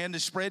expand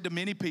and spread to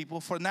many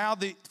people. For now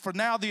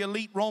the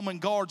elite Roman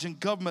guards and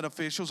government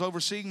officials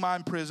overseeing my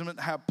imprisonment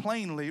have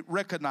plainly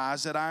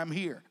recognized that I am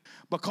here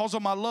because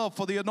of my love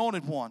for the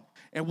Anointed One.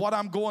 And what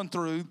I'm going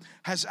through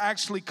has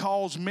actually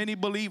caused many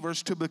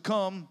believers to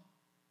become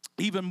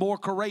even more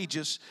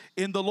courageous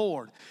in the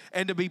Lord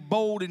and to be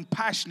bold and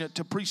passionate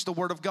to preach the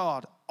word of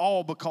God,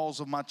 all because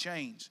of my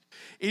chains.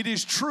 It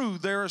is true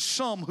there are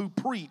some who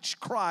preach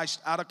Christ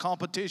out of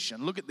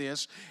competition. Look at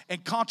this,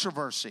 and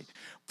controversy.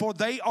 For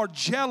they are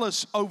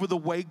jealous over the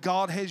way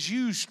God has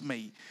used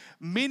me.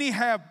 Many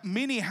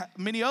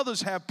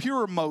others have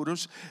pure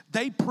motives.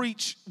 They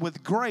preach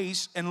with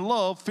grace and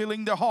love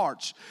filling their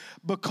hearts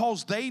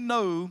because they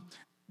know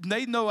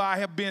I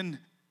have been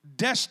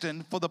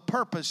destined for the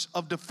purpose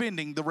of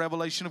defending the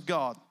revelation of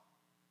God.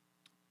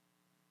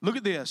 Look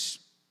at this.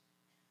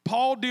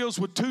 Paul deals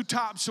with 2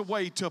 types of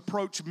way to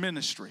approach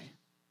ministry.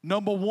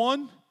 Number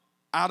 1,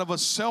 out of a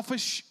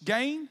selfish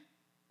gain.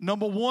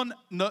 Number 1,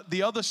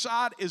 the other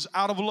side is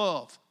out of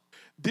love.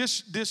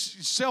 This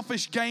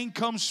selfish gain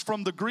comes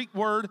from the Greek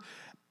word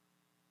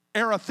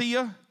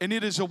arathia, and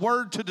it is a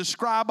word to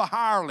describe a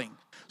hireling.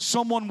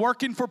 Someone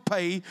working for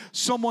pay,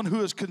 someone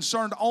who is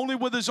concerned only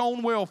with his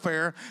own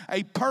welfare,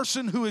 a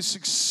person who is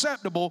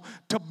susceptible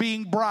to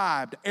being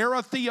bribed.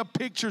 Arathia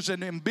pictures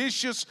an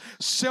ambitious,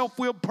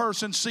 self-willed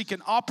person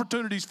seeking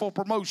opportunities for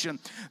promotion.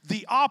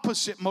 The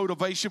opposite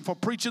motivation for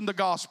preaching the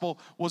gospel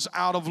was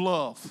out of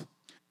love.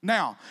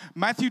 Now,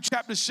 Matthew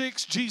chapter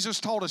 6, Jesus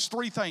taught us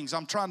 3 things.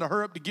 I'm trying to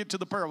hurry up to get to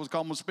the parables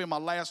because I'm going to spend my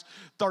last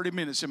 30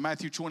 minutes in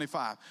Matthew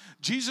 25.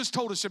 Jesus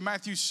told us in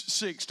Matthew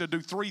 6 to do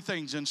 3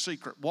 things in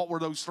secret. What were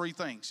those 3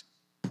 things?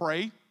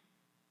 Pray,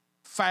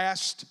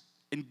 fast,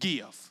 and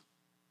give.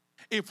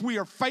 If we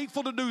are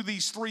faithful to do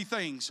these 3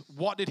 things,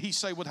 what did he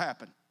say would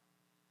happen?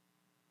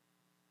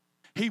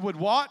 He would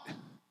what?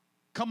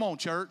 Come on,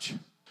 church.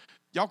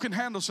 Y'all can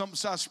handle something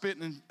besides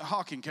spitting and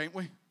hawking, can't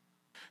we?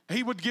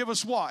 He would give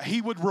us what?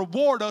 He would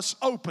reward us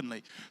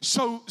openly.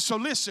 So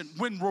listen,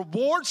 when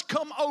rewards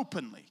come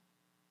openly,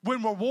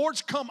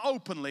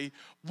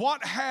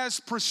 what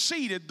has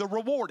preceded the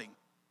rewarding?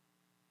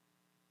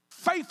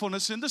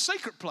 Faithfulness in the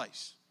secret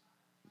place.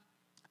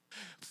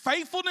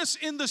 Faithfulness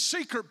in the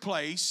secret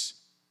place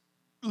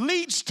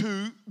leads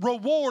to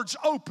rewards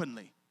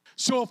openly.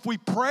 So if we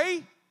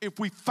pray, if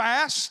we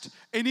fast,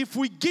 and if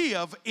we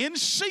give in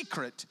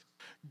secret,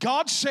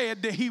 God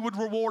said that he would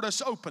reward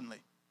us openly.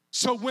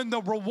 So when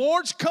the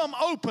rewards come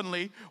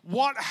openly,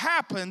 what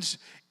happens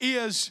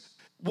is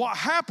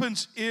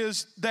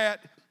that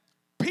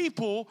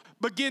people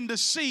begin to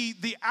see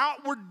the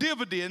outward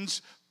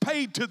dividends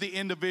paid to the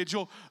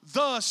individual,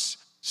 thus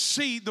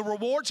see the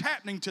rewards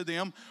happening to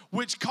them,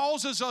 which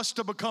causes us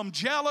to become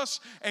jealous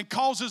and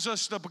causes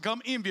us to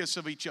become envious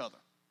of each other.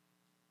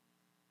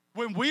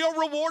 When we are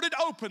rewarded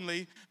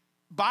openly,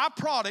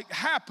 byproduct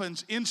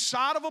happens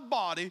inside of a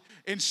body,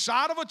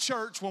 inside of a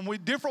church, when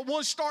different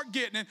ones start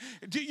getting it.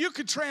 You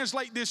could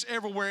translate this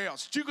everywhere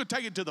else. You could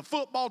take it to the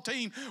football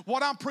team.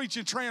 What I'm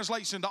preaching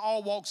translates into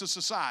all walks of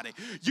society.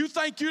 You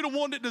think you're the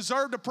one that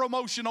deserved a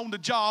promotion on the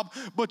job,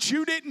 but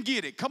you didn't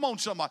get it. Come on,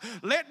 somebody.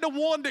 Let the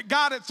one that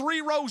got it 3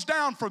 rows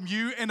down from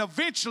you, and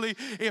eventually,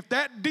 if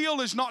that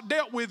deal is not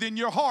dealt with in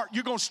your heart,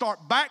 you're going to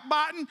start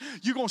backbiting.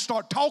 You're going to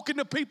start talking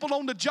to people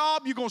on the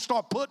job. You're going to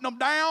start putting them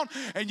down,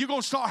 and you're going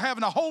to start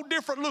having a whole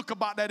different look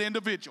about that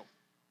individual.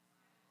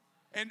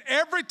 And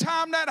every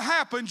time that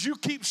happens, you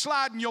keep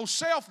sliding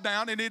yourself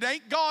down, and it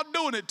ain't God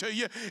doing it to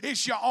you.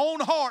 It's your own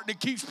heart that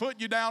keeps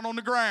putting you down on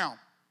the ground.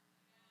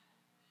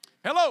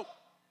 Hello.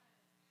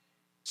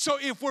 So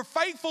if we're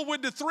faithful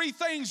with the 3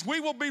 things, we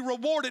will be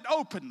rewarded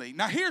openly.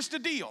 Now here's the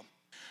deal.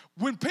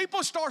 When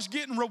people start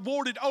getting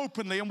rewarded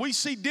openly and we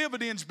see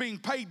dividends being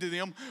paid to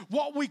them,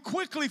 what we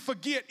quickly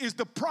forget is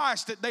the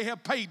price that they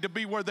have paid to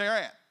be where they're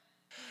at.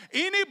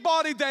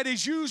 Anybody that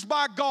is used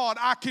by God,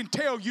 I can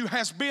tell you,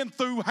 has been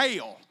through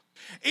hell.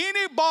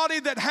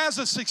 Anybody that has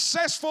a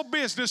successful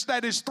business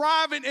that is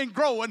thriving and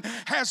growing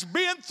has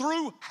been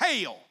through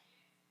hell.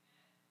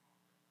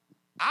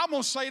 I'm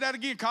going to say that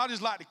again because I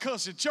just like to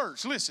cuss in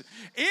church. Listen,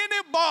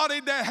 anybody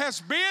that has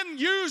been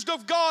used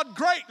of God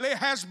greatly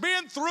has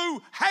been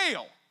through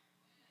hell.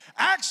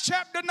 Acts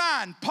chapter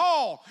 9,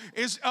 Paul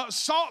is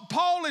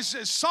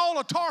Saul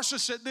of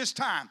Tarsus at this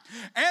time.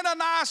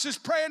 Ananias is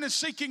praying and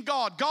seeking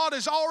God. God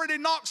has already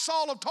knocked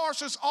Saul of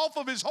Tarsus off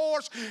of his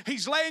horse.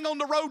 He's laying on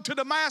the road to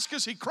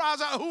Damascus. He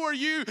cries out, "Who are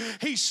you?"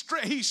 He's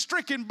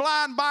stricken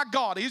blind by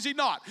God, is he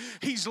not?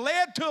 He's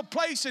led to a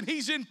place and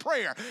he's in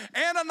prayer.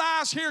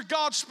 Ananias hears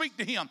God speak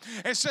to him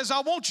and says,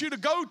 I want you to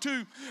go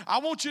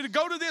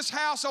to this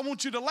house. I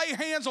want you to lay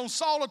hands on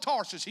Saul of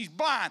Tarsus. He's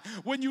blind.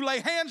 When you lay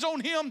hands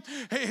on him,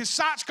 his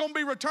sight's going to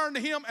be returned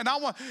to him.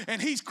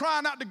 And he's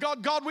crying out to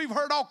God, God, we've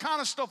heard all kind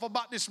of stuff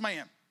about this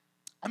man.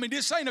 I mean,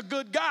 this ain't a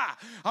good guy.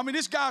 I mean,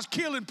 this guy's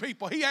killing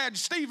people. He had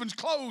Stephen's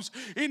clothes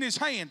in his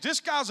hand. This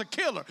guy's a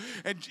killer.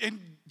 And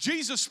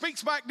Jesus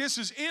speaks back. This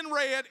is in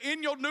red,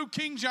 in your New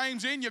King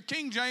James, in your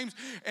King James.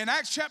 In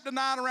Acts chapter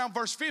 9, around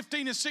verse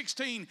 15 and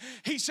 16,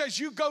 he says,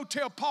 you go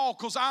tell Paul,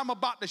 because I'm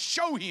about to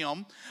show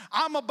him,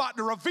 I'm about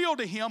to reveal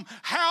to him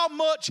how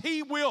much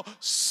he will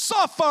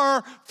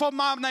suffer for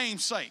my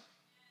name's sake.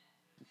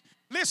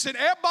 Listen,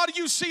 everybody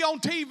you see on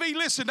TV,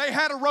 listen, they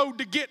had a road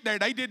to get there.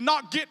 They did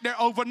not get there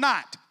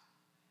overnight.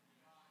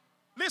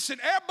 Listen,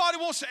 everybody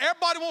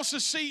wants to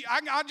see,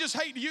 I just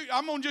hate you,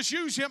 I'm going to just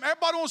use him.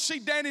 Everybody wants to see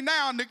Danny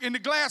now in the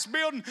glass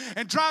building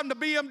and driving the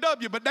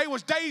BMW. But there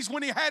was days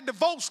when he had the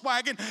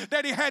Volkswagen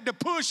that he had to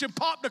push and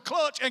pop the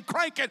clutch and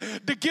crank it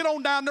to get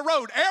on down the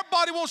road.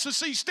 Everybody wants to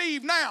see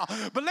Steve now.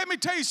 But let me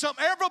tell you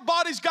something.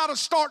 Everybody's got to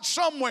start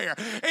somewhere.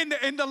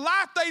 And the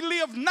life they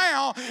live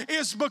now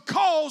is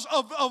because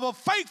of a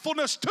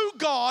faithfulness to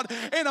God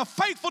and a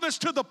faithfulness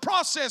to the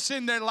process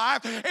in their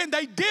life. And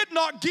they did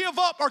not give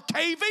up or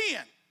cave in.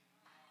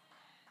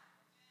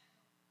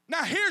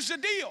 Now, here's the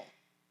deal.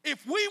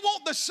 If we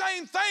want the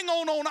same thing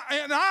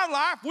in our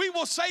life, we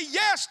will say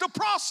yes to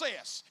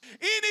process.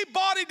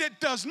 Anybody that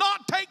does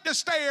not take the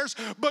stairs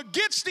but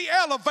gets the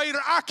elevator,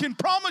 I can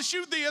promise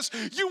you this,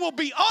 you will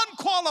be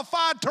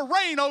unqualified to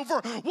reign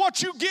over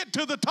what you get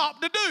to the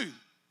top to do.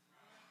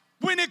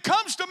 When it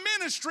comes to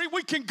ministry,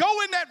 we can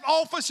go in that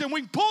office and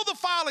we can pull the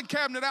filing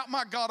cabinet out.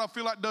 My God, I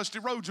feel like Dusty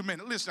Rhodes a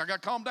minute. Listen, I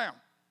got to calm down.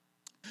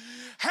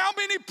 How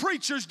many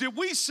preachers did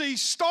we see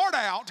start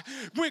out,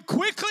 went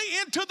quickly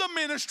into the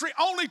ministry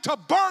only to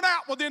burn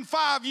out within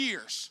 5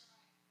 years?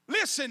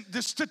 Listen,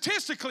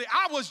 statistically,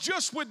 I was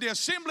just with the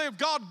Assembly of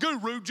God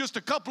guru just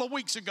a couple of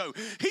weeks ago.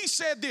 He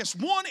said this,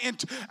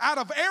 out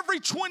of every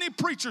 20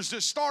 preachers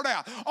that start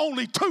out,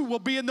 only 2 will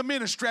be in the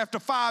ministry after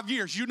 5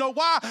 years. You know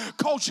why?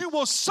 Because you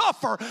will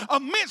suffer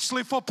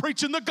immensely for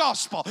preaching the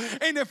gospel.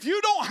 And if you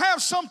don't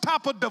have some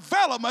type of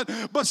development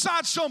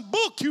besides some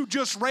book you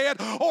just read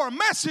or a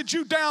message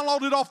you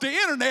downloaded off the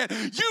internet,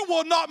 you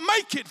will not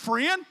make it,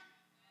 friend.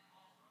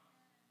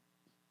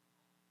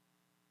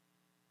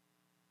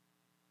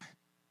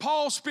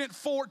 Paul spent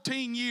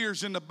 14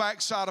 years in the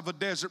backside of a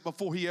desert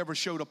before he ever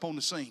showed up on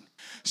the scene.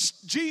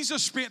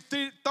 Jesus spent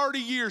 30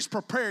 years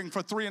preparing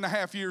for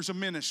 3.5 years of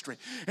ministry.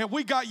 And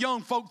we got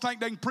young folk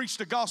think they can preach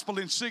the gospel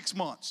in 6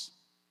 months.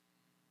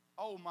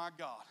 Oh my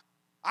God.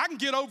 I can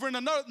get over in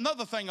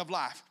another thing of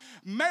life.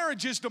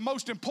 Marriage is the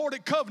most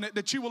important covenant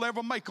that you will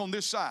ever make on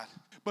this side,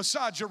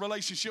 besides your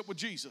relationship with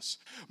Jesus.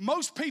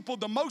 Most people,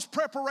 the most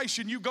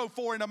preparation you go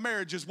for in a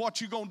marriage is what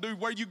you're going to do,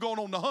 where you going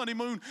on the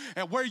honeymoon,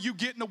 and where you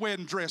getting the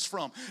wedding dress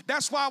from.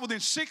 That's why within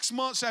 6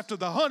 months after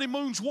the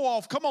honeymoon's wore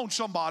off, come on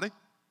somebody,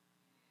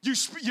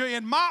 you're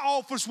in my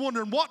office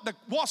wondering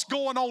what's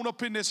going on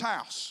up in this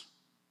house.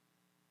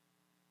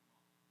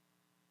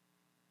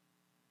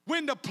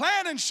 When the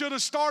planning should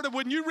have started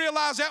when you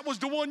realized that was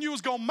the one you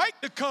was going to make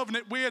the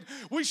covenant with,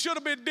 we should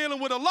have been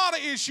dealing with a lot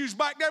of issues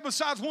back there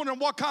besides wondering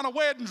what kind of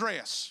wedding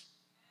dress.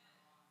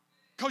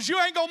 Because you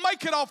ain't going to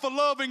make it off of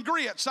love and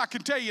grits, I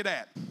can tell you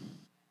that.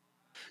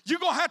 You're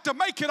going to have to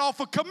make it off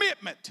of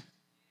commitment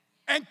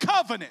and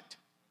covenant.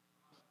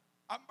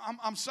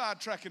 I'm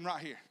sidetracking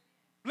right here.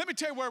 Let me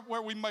tell you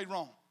where we made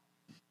wrong.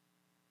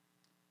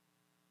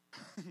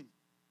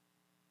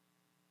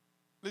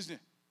 Listen,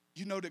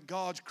 you know that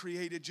God's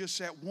created just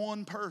that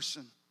one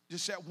person,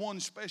 just that one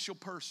special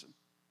person.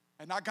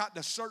 And I got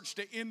to search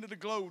the end of the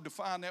globe to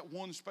find that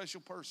one special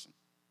person.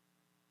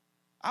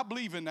 I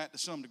believe in that to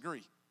some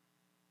degree.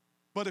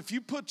 But if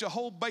you put your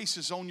whole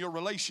basis on your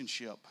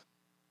relationship,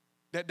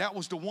 that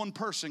was the one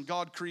person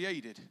God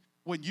created,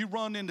 when you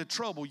run into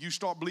trouble, you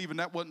start believing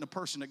that wasn't the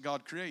person that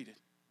God created.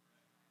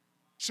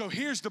 So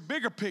here's the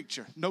bigger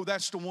picture. No,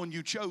 that's the one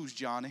you chose,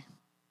 Johnny.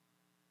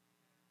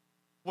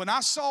 When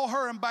I saw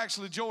her in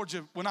Baxley,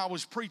 Georgia, when I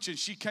was preaching,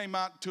 she came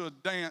out to a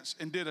dance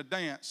and did a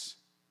dance.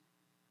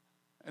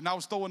 And I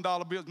was throwing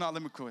dollar bills. No,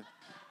 let me quit.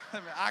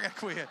 I got to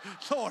quit.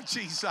 Lord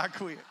Jesus, I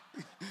quit.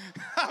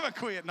 I'm going to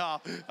quit.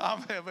 No,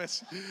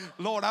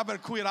 Lord, I better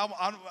quit.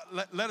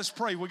 Let us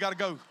pray. We got to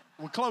go.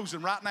 We're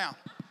closing right now.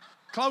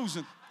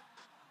 Closing.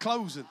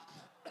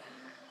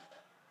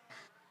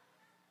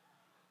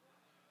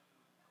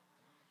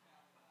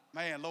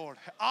 Man, Lord.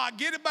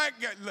 Get it back.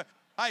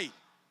 Hey,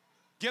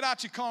 get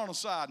out your carnal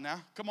side now.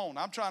 Come on.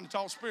 I'm trying to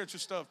talk spiritual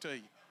stuff to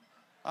you.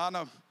 I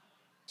know.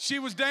 She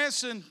was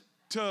dancing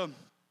to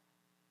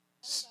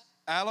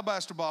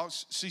Alabaster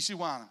Box, CeCe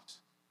Winans.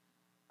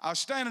 I was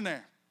standing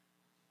there.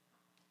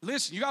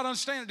 Listen, you got to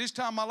understand at this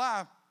time of my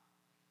life,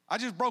 I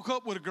just broke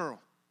up with a girl.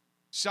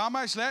 So I'm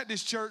actually at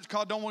this church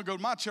because I don't want to go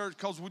to my church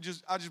because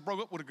I just broke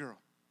up with a girl.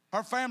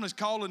 Her family's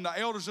calling the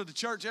elders of the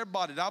church,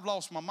 everybody, I've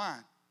lost my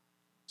mind.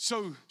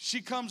 So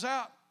she comes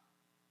out.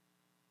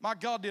 My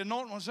God, the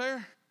anointing was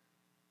there.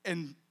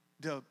 And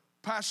the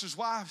pastor's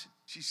wife,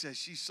 she says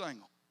she's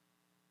single.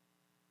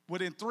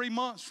 Within 3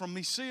 months from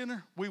me seeing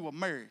her, we were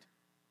married.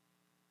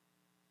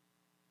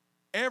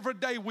 Every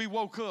day we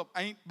woke up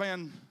ain't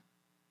been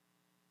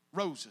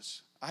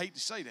roses. I hate to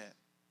say that.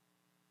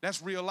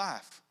 That's real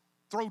life.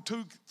 Throw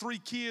 3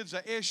 kids,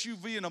 an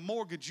SUV, and a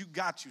mortgage, you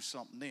got you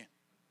something then.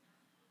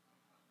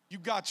 You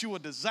got you a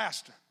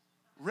disaster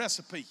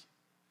recipe.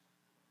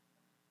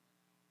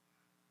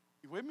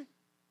 You with me?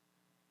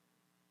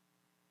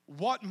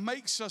 What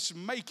makes us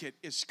make it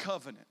is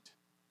covenant,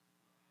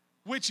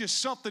 which is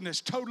something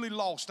that's totally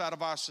lost out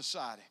of our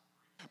society.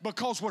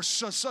 Because we're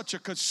such a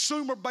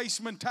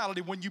consumer-based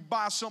mentality. When you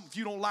buy something, if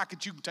you don't like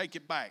it, you can take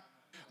it back.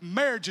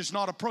 Marriage is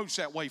not approached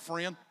that way,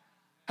 friend.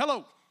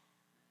 Hello.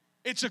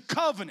 It's a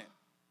covenant.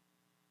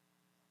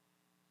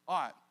 All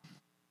right.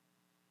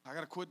 I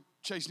got to quit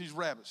chasing these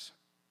rabbits.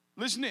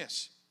 Listen to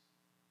this.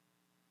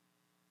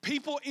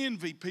 People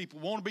envy people,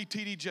 want to be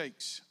T.D.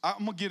 Jakes.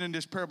 I'm going to get in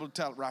this parable of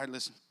talent right here.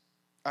 Listen.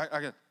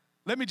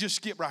 Let me just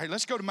skip right here.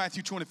 Let's go to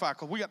Matthew 25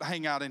 because we got to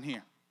hang out in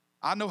here.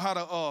 I know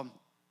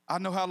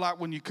how like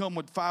when you come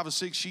with 5 or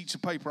 6 sheets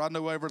of paper, I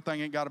know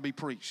everything ain't got to be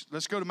preached.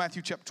 Let's go to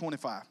Matthew chapter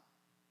 25.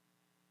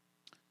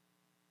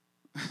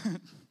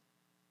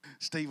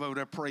 Steve over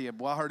there praying.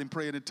 Boy, I heard him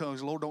praying in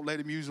tongues. Lord, don't let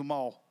him use them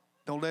all.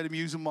 Don't let him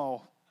use them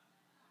all.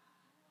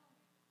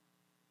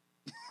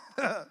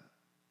 All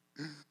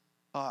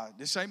right,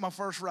 this ain't my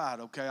first ride,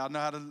 okay? I know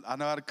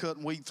how to cut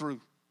and weed through.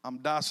 I'm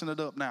dicing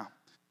it up now.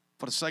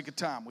 For the sake of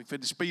time, we fit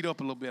to speed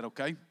up a little bit,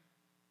 okay?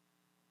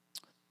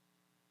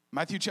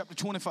 Matthew chapter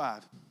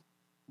 25,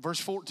 verse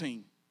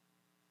 14.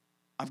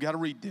 I've got to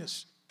read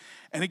this.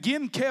 And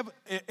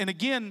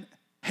again,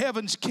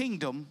 heaven's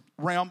kingdom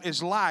realm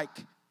is like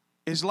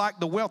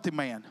the wealthy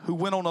man who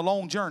went on a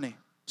long journey,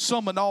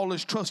 summoned all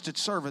his trusted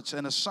servants,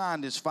 and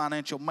assigned his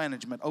financial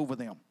management over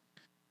them.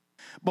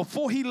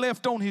 Before he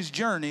left on his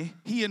journey,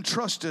 he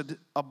entrusted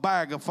a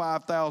bag of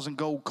 5,000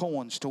 gold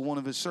coins to one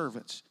of his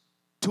servants,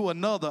 to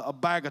another a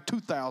bag of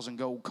 2,000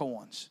 gold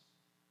coins,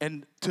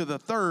 and to the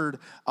third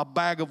a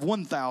bag of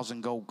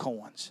 1,000 gold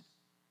coins,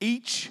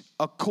 each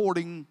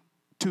according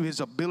to his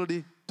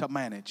ability to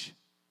manage.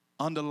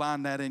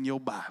 Underline that in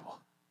your Bible.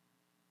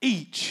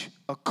 Each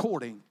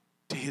according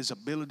to his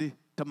ability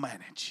to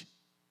manage.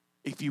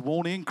 If you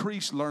want to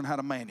increase, learn how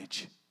to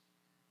manage.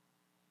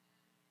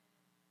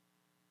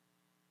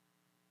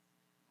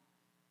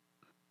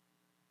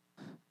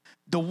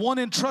 The one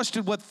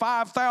entrusted with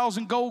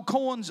 5,000 gold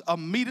coins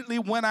immediately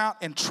went out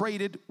and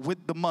traded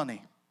with the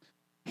money.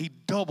 He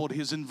doubled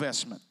his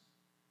investment.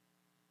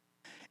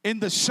 In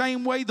the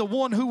same way, the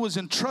one who was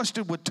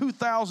entrusted with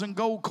 2,000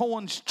 gold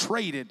coins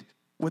traded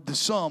with the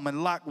sum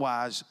and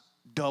likewise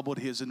doubled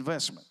his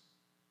investment.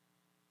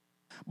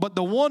 But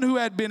the one who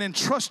had been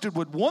entrusted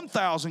with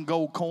 1,000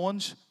 gold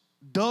coins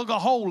dug a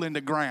hole in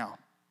the ground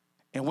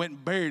and went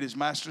and buried his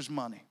master's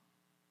money.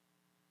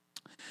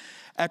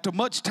 After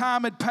much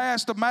time had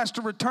passed, the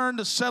master returned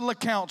to settle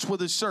accounts with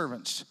his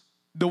servants.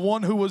 The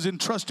one who was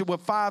entrusted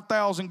with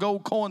 5,000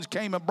 gold coins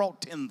came and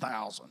brought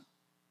 10,000,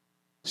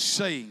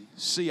 saying,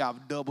 "See,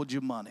 I've doubled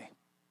your money."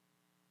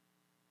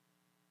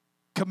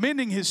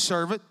 Commending his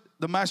servant,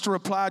 the master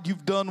replied,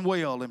 you've done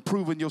well in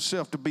proving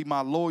yourself to be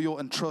my loyal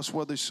and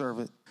trustworthy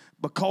servant.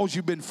 Because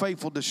you've been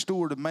faithful to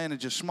steward and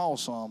manage a small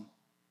sum,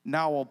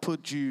 now I'll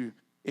put you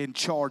in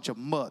charge of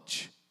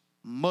much,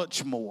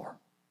 much more.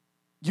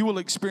 You will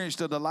experience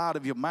the delight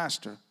of your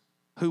master,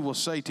 who will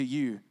say to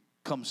you,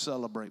 come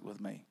celebrate with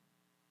me.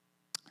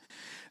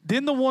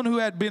 Then the one who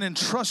had been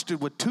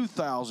entrusted with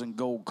 2,000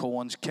 gold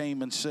coins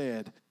came and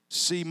said,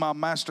 see, my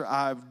master,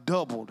 I have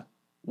doubled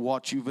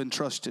what you've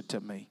entrusted to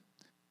me.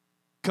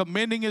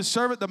 Commending his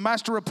servant, the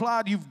master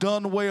replied, you've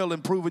done well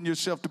in proving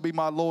yourself to be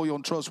my loyal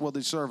and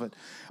trustworthy servant.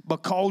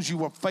 Because you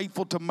were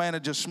faithful to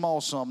manage a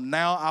small sum,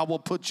 now I will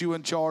put you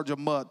in charge of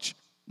much,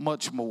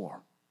 much more.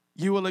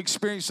 You will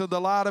experience the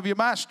delight of your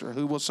master,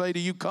 who will say to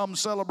you, come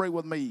celebrate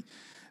with me.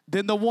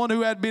 Then the one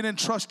who had been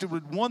entrusted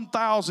with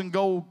 1,000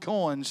 gold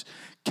coins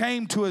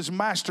came to his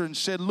master and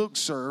said, look,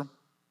 sir,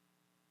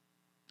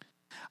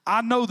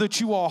 I know that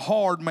you are a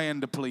hard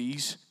man to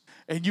please,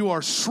 and you are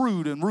a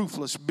shrewd and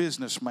ruthless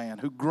businessman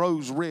who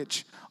grows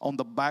rich on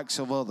the backs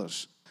of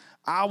others.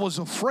 I was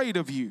afraid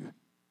of you,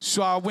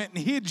 so I went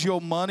and hid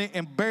your money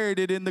and buried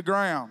it in the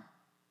ground.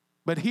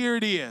 But here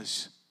it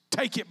is.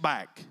 Take it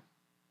back.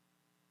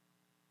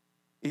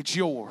 It's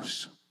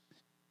yours.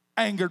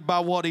 Angered by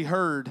what he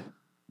heard,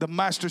 the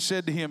master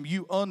said to him,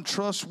 you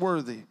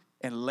untrustworthy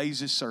and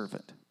lazy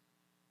servant.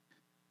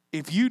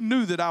 If you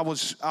knew that I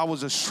was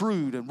a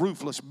shrewd and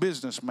ruthless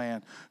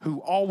businessman who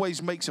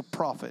always makes a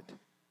profit,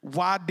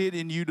 why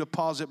didn't you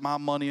deposit my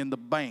money in the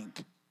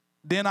bank?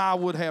 Then I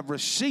would have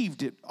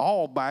received it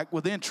all back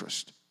with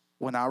interest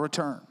when I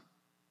return.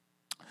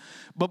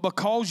 But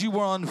because you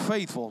were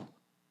unfaithful,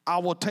 I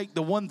will take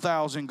the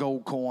 1,000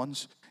 gold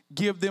coins,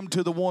 give them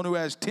to the one who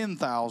has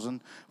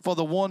 10,000, for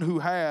the one who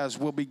has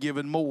will be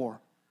given more,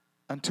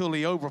 until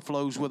he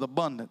overflows with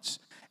abundance.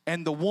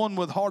 And the one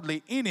with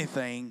hardly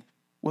anything,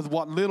 with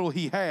what little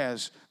he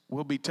has,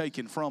 will be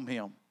taken from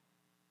him.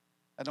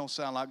 That don't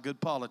sound like good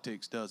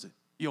politics, does it?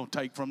 You don't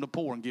take from the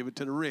poor and give it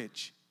to the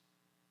rich.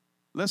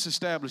 Let's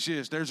establish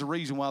this. There's a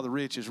reason why the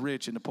rich is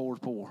rich and the poor is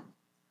poor.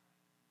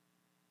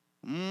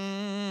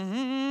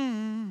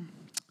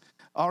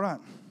 All right.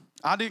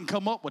 I didn't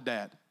come up with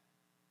that.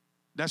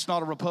 That's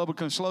not a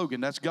Republican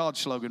slogan. That's God's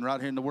slogan right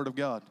here in the Word of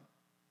God.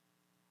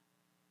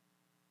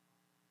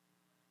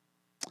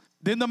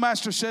 Then the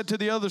master said to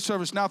the other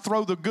servants, now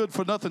throw the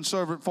good-for-nothing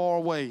servant far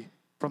away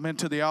from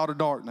into the outer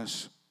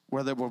darkness,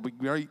 where there will be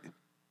great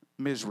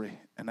misery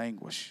and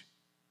anguish.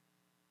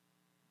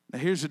 Now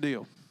here's the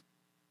deal.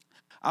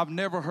 I've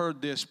never heard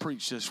this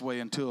preached this way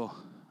until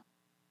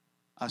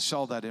I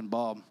saw that in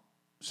Bob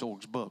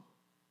Sorg's book.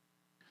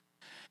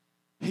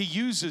 He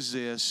uses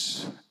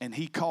this and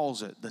he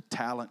calls it the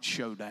talent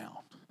showdown.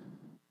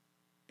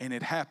 And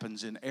it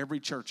happens in every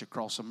church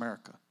across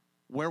America.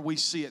 Where we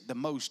see it the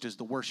most is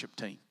the worship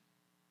team.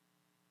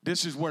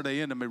 This is where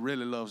the enemy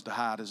really loves to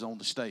hide, is on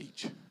the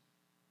stage.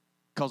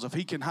 Because if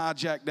he can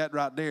hijack that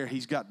right there,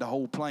 he's got the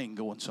whole plane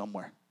going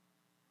somewhere.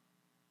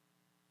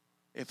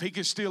 If he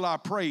can steal our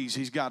praise,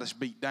 he's got us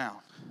beat down.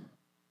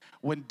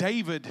 When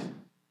David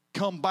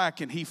come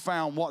back and he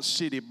found what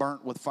city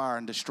burnt with fire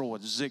and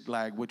destroyed,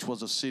 Ziklag, which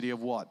was a city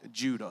of what?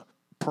 Judah.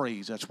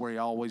 Praise, that's where he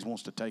always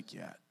wants to take you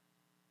at.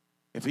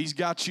 If he's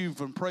got you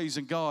from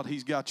praising God,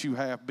 he's got you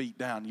half beat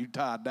down. You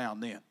tied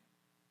down then.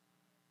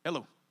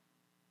 Hello.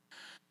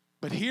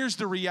 But here's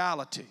the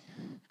reality.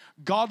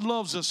 God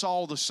loves us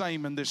all the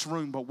same in this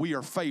room, but we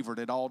are favored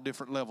at all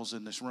different levels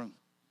in this room.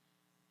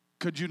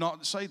 Could you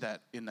not say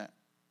that in that?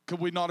 Could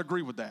we not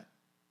agree with that?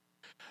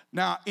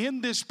 Now,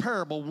 in this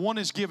parable, one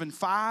is given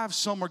 5,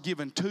 some are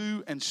given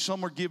 2, and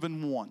some are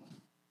given 1.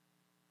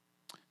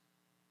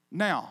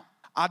 Now,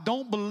 I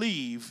don't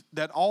believe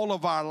that all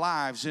of our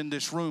lives in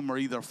this room are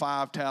either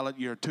 5 talent,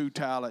 you're a 2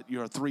 talent,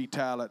 you're a 3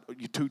 talent,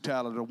 you're 2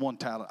 talent, or 1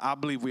 talent. I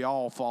believe we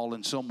all fall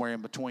in somewhere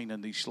in between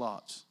in these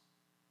slots.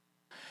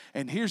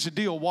 And here's the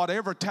deal.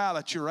 Whatever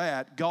talent you're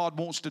at, God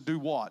wants to do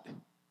what?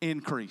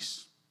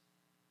 Increase.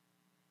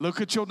 Look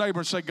at your neighbor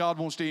and say, God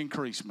wants to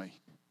increase me.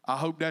 I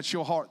hope that's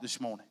your heart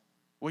this morning.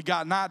 We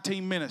got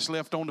 19 minutes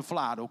left on the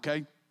flight,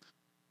 okay?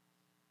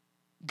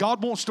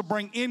 God wants to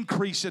bring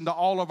increase into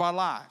all of our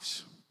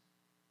lives.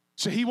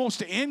 So he wants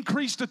to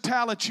increase the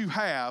talent you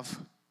have,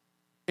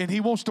 and he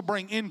wants to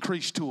bring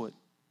increase to it.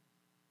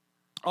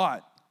 All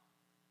right.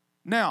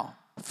 Now,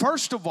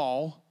 first of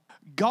all,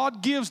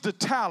 God gives the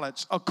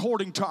talents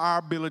according to our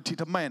ability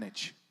to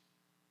manage.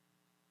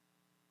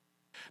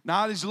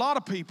 Now, there's a lot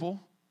of people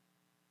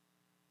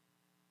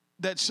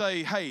that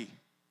say, hey,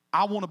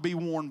 I want to be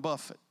Warren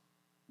Buffett.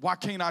 Why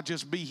can't I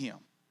just be him?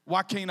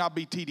 Why can't I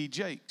be T.D.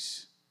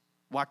 Jakes?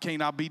 Why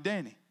can't I be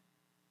Danny?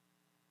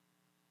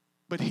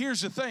 But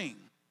here's the thing.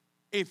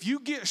 If you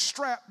get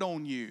strapped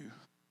on you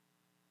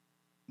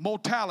more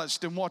talents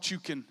than what you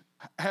can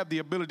have the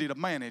ability to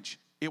manage,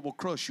 it will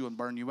crush you and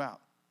burn you out.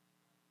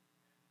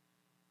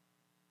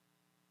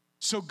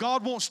 So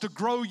God wants to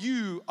grow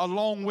you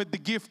along with the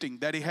gifting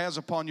that he has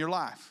upon your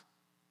life.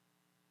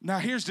 Now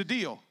here's the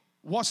deal.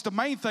 What's the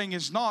main thing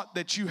is not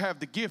that you have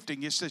the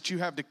gifting, it's that you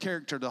have the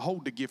character to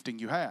hold the gifting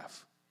you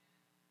have.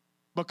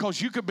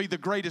 Because you could be the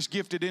greatest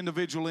gifted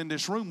individual in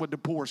this room with the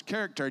poorest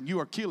character, and you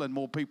are killing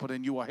more people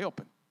than you are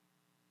helping.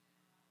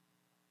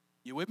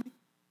 You with me?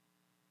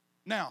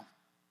 Now,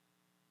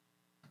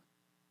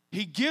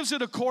 he gives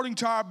it according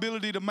to our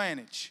ability to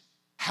manage.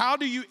 How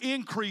do you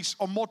increase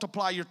or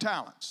multiply your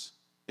talents?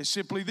 It's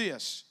simply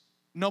this.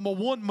 Number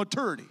one,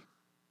 maturity.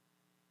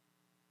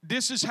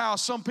 This is how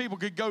some people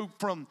could go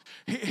from,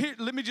 here,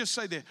 let me just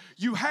say this.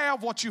 You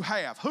have what you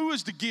have. Who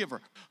is the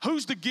giver? Who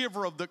is the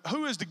giver of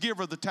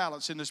the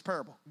talents in this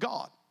parable?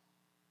 God.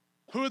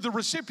 Who are the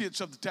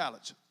recipients of the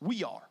talents?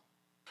 We are.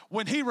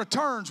 When he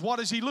returns, what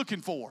is he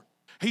looking for?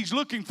 He's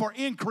looking for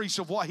increase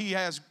of what he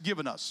has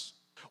given us,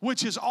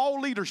 which is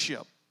all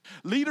leadership.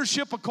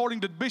 Leadership,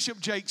 according to Bishop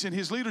Jakes in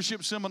his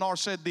leadership seminar,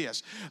 said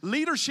this.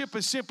 Leadership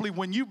is simply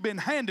when you've been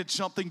handed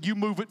something, you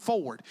move it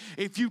forward.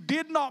 If you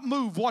did not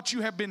move what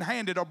you have been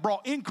handed or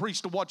brought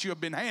increase to what you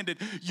have been handed,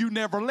 you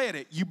never let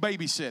it. You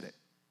babysit it.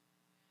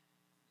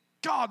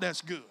 God,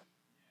 that's good.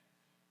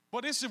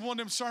 But this is one of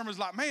them sermons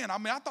like, man,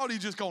 I thought he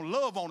was just going to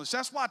love on us.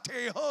 That's why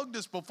Terry hugged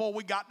us before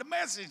we got the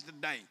message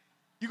today.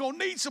 You're going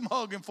to need some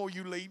hugging before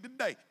you leave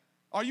today.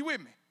 Are you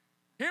with me?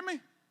 Hear me?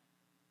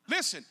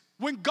 Listen.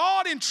 When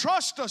God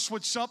entrusts us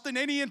with something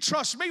and he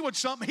entrusts me with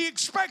something, he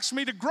expects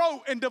me to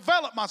grow and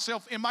develop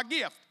myself in my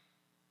gift.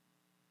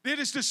 It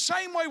is the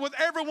same way with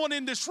everyone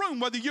in this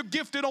room, whether you're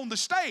gifted on the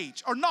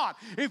stage or not.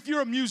 If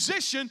you're a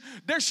musician,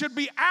 there should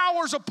be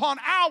hours upon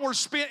hours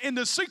spent in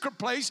the secret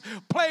place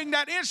playing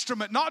that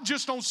instrument, not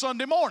just on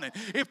Sunday morning.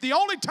 If the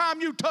only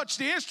time you touch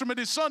the instrument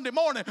is Sunday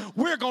morning,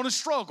 we're going to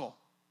struggle.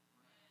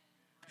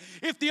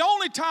 If the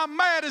only time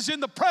Matt is in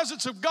the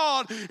presence of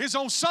God is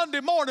on Sunday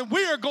morning,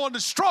 we are going to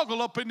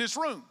struggle up in this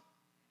room.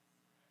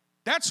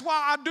 That's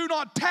why I do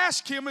not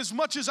task him as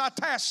much as I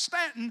task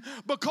Stanton,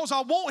 because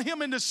I want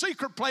him in the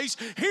secret place,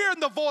 hearing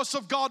the voice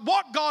of God,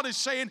 what God is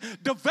saying.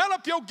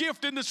 Develop your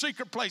gift in the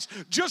secret place.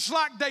 Just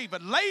like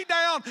David, lay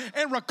down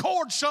and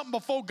record something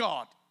before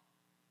God.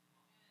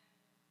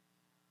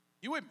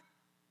 You with me?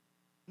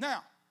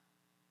 Now,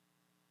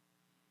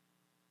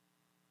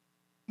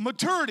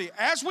 maturity.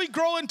 As we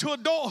grow into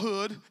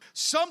adulthood,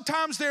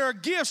 sometimes there are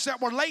gifts that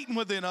were latent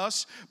within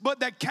us, but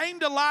that came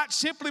to light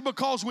simply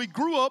because we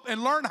grew up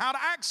and learned how to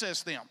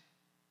access them.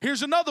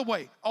 Here's another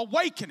way,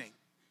 awakening.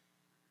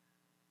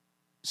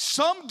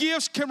 Some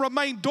gifts can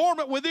remain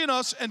dormant within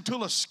us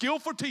until a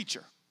skillful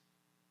teacher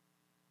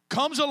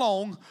comes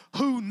along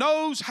who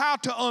knows how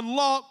to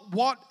unlock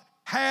what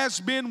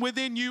has been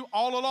within you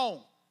all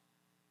along.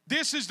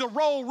 This is the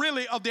role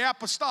really of the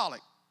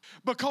apostolic.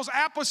 Because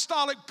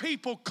apostolic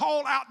people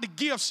call out the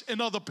gifts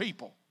in other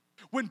people.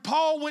 When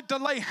Paul went to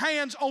lay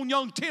hands on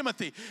young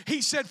Timothy,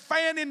 he said,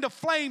 fan into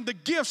flame the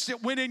gifts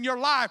that went in your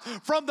life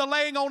from the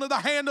laying on of the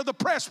hand of the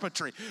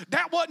presbytery.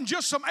 That wasn't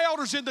just some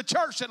elders in the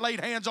church that laid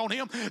hands on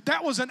him.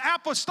 That was an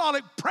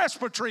apostolic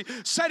presbytery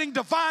setting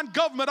divine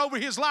government over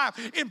his life,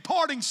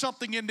 imparting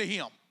something into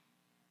him.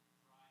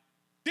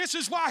 This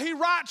is why he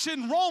writes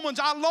in Romans,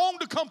 I long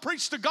to come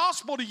preach the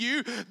gospel to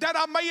you that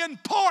I may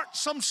impart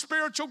some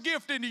spiritual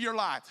gift into your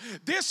life.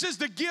 This is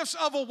the gifts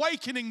of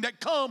awakening that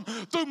come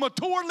through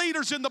mature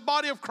leaders in the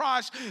body of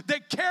Christ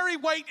that carry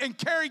weight and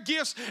carry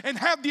gifts and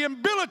have the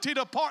ability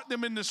to impart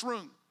them in this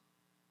room.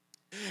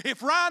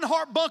 If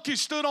Reinhard Bunke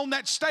stood on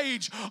that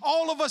stage,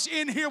 all of us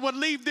in here would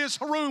leave this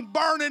room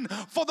burning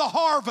for the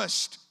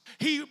harvest.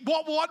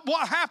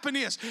 What happened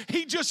is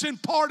he just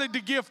imparted the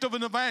gift of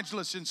an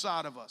evangelist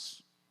inside of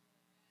us.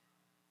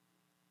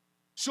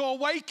 So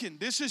awaken.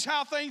 This is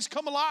how things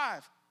come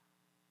alive.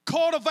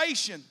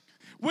 Cultivation.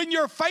 When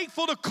you're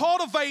faithful to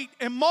cultivate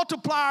and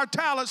multiply our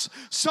talents,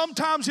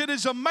 sometimes it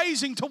is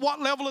amazing to what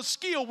level of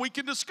skill we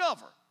can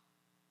discover.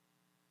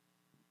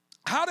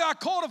 How do I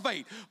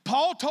cultivate?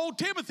 Paul told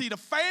Timothy to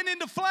fan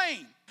into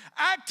flame,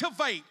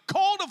 activate,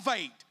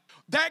 cultivate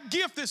that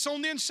gift that's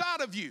on the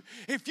inside of you.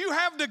 If you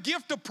have the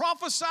gift to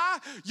prophesy,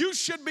 you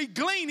should be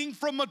gleaning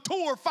from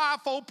mature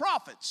fivefold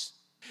prophets.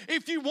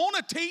 If you want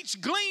to teach,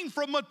 glean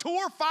from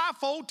mature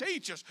fivefold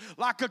teachers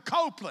like a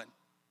Copeland,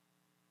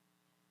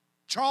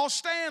 Charles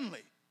Stanley.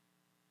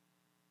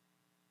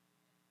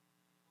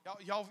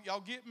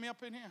 Y'all get me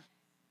up in here?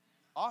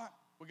 All right,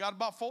 we got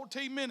about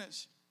 14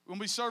 minutes. We're going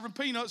to be serving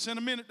peanuts in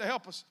a minute to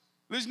help us.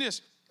 Listen to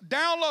this.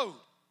 Download.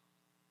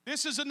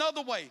 This is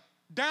another way.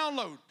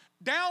 Download.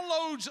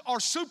 Downloads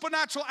are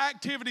supernatural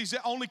activities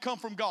that only come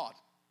from God.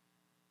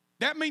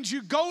 That means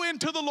you go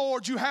into the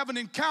Lord, you have an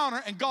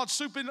encounter, and God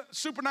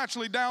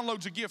supernaturally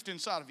downloads a gift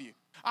inside of you.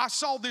 I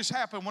saw this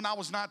happen when I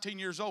was 19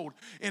 years old.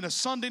 In a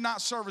Sunday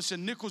night service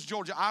in Nichols,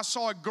 Georgia, I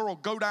saw a girl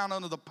go down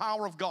under the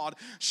power of God.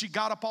 She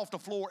got up off the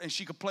floor and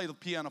she could play the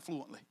piano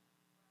fluently.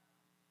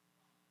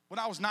 When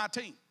I was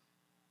 19.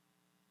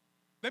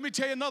 Let me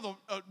tell you another,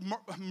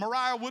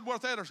 Mariah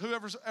Woodworth-Edders,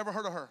 whoever's ever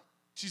heard of her.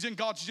 She's in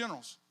God's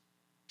Generals.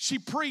 She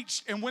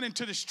preached and went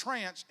into this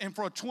trance, and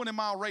for a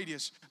 20-mile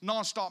radius,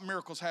 nonstop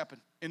miracles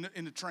happened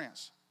in the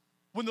trance.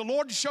 When the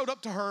Lord showed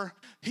up to her,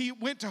 he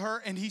went to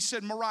her and he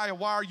said, Mariah,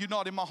 why are you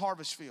not in my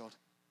harvest field?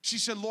 She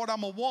said, Lord,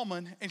 I'm a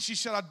woman. And she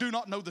said, I do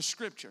not know the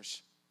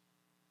scriptures.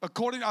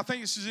 according, I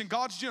think this is in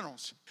God's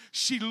Generals,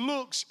 she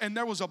looks and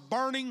there was a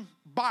burning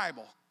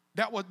Bible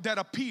that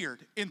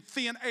appeared in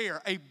thin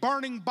air, a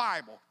burning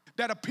Bible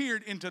that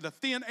appeared into the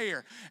thin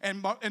air.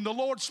 And the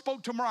Lord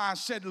spoke to Mariah and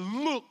said,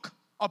 look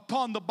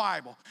upon the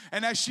Bible.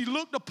 And as she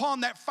looked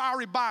upon that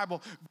fiery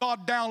Bible,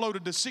 God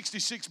downloaded the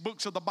 66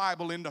 books of the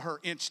Bible into her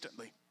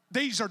instantly.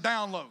 These are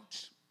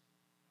downloads.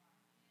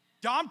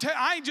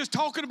 I ain't just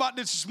talking about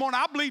this morning.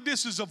 I believe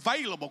this is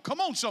available.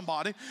 Come on,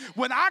 somebody.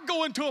 When I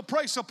go into a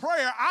place of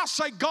prayer, I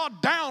say,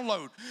 God,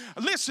 download.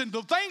 Listen,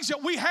 the things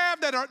that we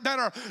have that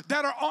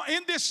are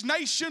in this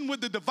nation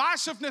with the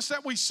divisiveness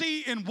that we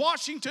see in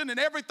Washington and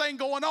everything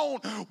going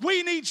on,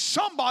 we need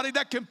somebody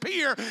that can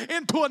peer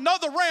into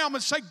another realm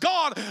and say,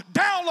 God,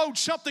 download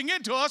something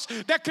into us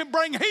that can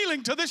bring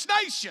healing to this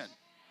nation.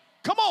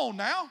 Come on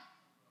now.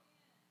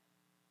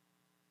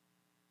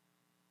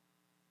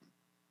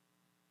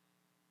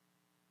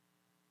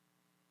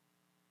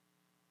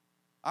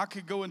 I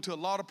could go into a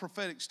lot of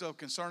prophetic stuff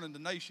concerning the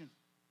nation,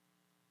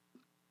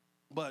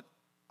 but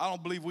I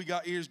don't believe we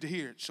got ears to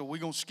hear it, so we're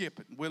going to skip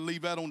it. We'll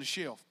leave that on the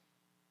shelf.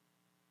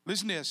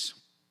 Listen to this.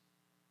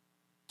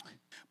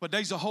 But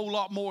there's a whole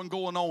lot more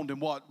going on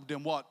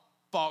than what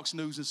Fox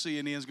News and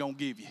CNN is going to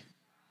give you.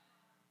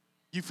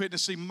 You fit to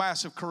see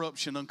massive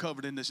corruption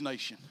uncovered in this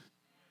nation.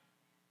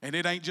 And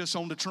it ain't just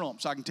on the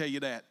Trumps, I can tell you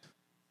that.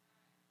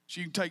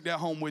 So you can take that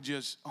home with you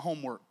as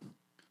homework.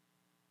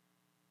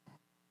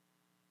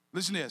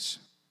 Listen to this.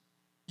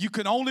 You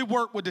can only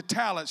work with the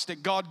talents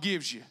that God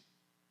gives you.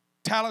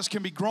 Talents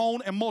can be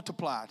grown and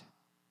multiplied.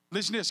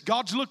 Listen to this.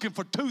 God's looking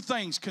for two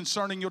things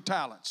concerning your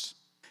talents.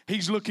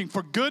 He's looking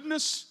for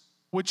goodness,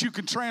 which you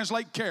can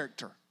translate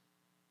character.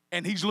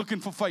 And he's looking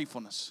for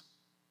faithfulness.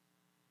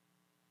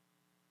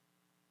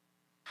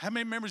 How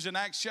many members in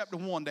Acts chapter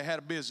 1, they had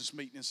a business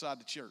meeting inside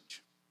the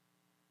church?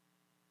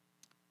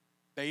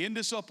 They in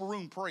this upper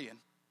room praying.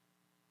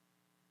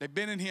 They've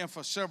been in here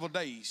for several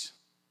days.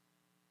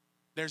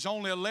 There's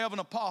only 11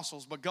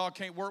 apostles, but God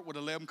can't work with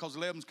 11 because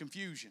 11 is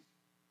confusion.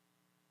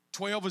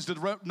 12 is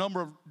the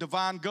number of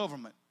divine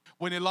government.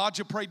 When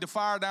Elijah prayed the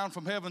fire down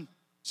from heaven,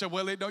 said,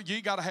 well, you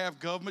ain't got to have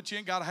government. You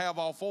ain't got to have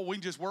all four. We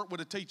can just work with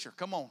a teacher.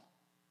 Come on.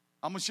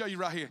 I'm going to show you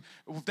right here.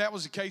 If that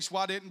was the case,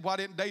 why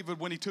didn't David,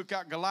 when he took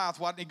out Goliath,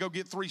 why didn't he go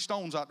get 3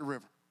 stones out the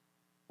river?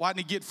 Why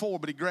didn't he get 4,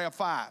 but he grabbed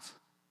 5?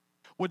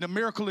 When the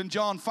miracle in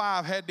John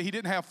 5 he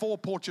didn't have 4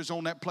 porches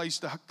on that place,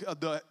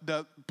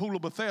 the pool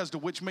of Bethesda,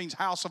 which means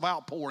house of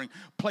outpouring,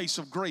 place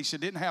of grace.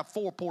 It didn't have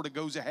 4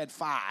 porticos, it had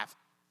 5.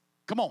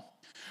 Come on.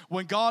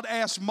 When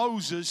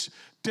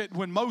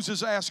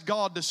Moses asked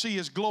God to see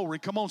his glory,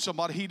 come on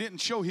somebody, he didn't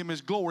show him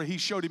his glory, he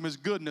showed him his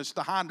goodness,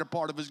 the hinder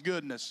part of his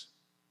goodness.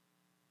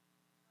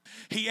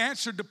 He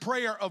answered the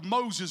prayer of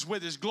Moses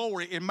with his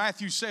glory in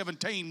Matthew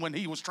 17 when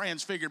he was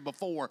transfigured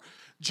before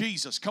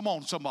Jesus. Come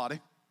on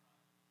somebody.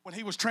 When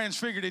he was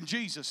transfigured in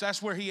Jesus,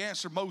 that's where he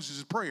answered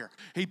Moses' prayer.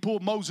 He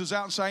pulled Moses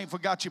out and said, I ain't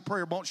forgot your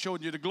prayer, but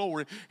showing you the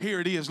glory.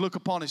 Here it is. Look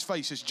upon his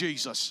face. It's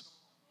Jesus.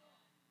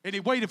 And he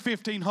waited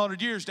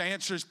 1,500 years to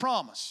answer his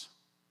promise.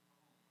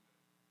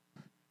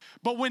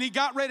 But when he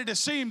got ready to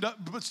see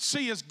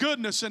his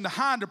goodness in the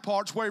hinder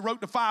parts where he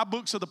wrote the 5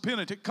 books of the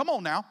Pentateuch, come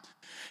on now,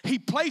 he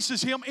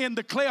places him in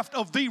the cleft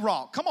of the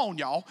rock. Come on,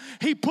 y'all.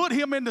 He put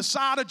him in the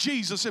side of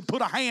Jesus and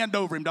put a hand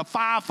over him, the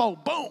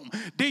 5-fold. Boom.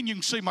 Then you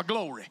can see my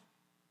glory.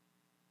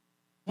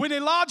 When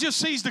Elijah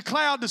sees the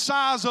cloud the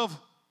size of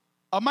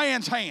a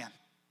man's hand.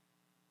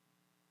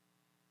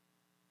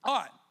 All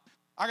right,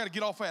 I got to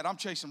get off that. I'm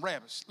chasing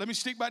rabbits. Let me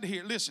stick back to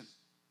here. Listen.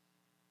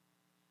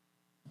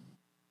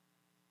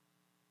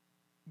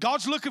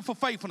 God's looking for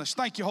faithfulness.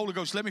 Thank you, Holy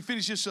Ghost. Let me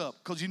finish this up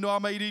because you know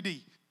I'm ADD.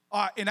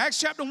 All right, in Acts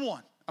chapter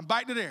 1, I'm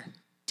back to there.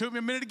 Took me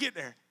a minute to get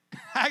there.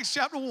 Acts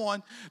chapter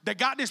 1, they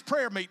got this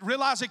prayer meeting.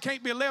 Realize it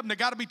can't be 11, they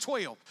got to be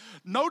 12.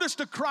 Notice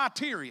the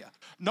criteria.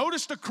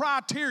 Notice the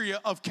criteria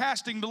of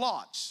casting the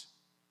lots.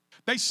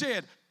 They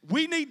said,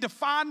 we need to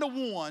find the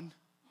one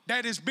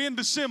that has been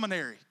to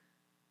seminary.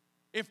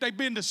 If they've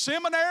been to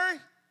seminary,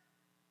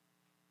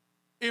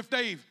 if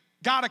they've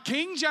got a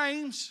King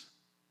James,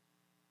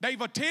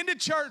 they've attended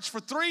church for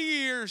 3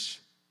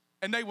 years,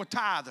 and they were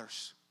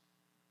tithers.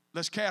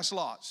 Let's cast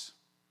lots.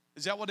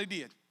 Is that what they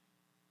did?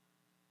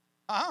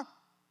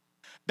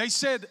 They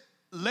said,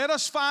 let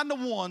us find the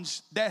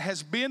ones that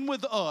has been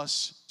with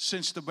us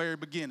since the very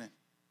beginning.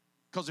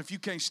 Because if you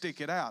can't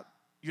stick it out,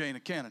 you ain't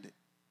a candidate.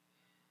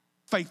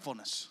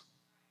 Faithfulness.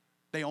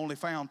 They only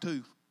found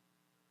 2.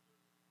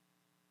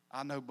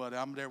 I know, buddy,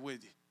 I'm there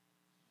with you.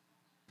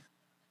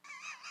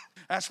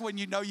 That's when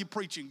you know you're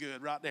preaching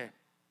good right there.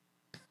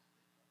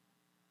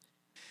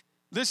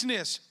 Listen to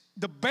this.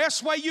 The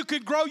best way you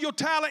can grow your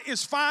talent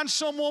is find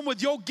someone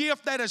with your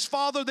gift that is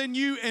farther than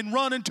you and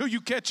run until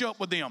you catch up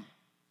with them.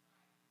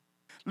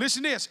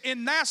 Listen to this.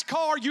 In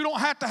NASCAR, you don't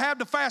have to have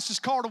the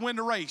fastest car to win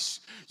the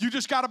race. You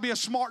just got to be a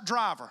smart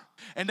driver.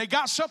 And they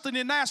got something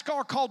in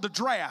NASCAR called the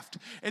draft.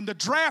 And the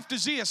draft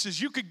is this, is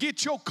you could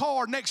get your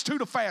car next to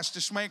the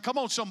fastest man. Come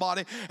on,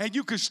 somebody. And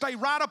you can stay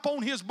right up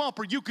on his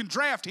bumper. You can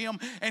draft him,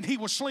 and he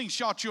will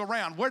slingshot you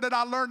around. Where did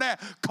I learn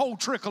that? Cold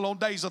Trickle on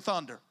Days of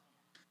Thunder.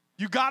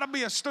 You got to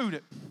be a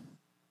student.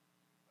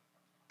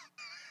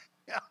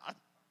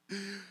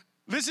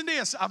 Listen to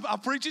this. I'm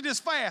preaching this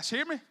fast.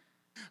 Hear me?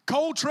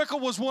 Cole Trickle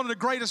was one of the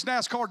greatest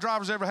NASCAR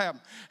drivers ever had.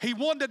 He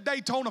won the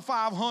Daytona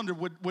 500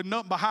 with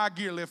nothing but high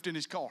gear lift in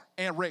his car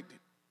and wrecked it.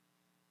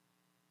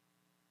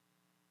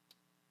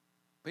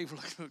 People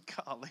are like,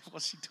 golly,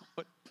 what's he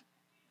doing?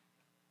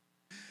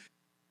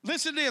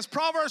 Listen to this,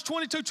 Proverbs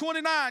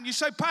 22:29. You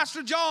say,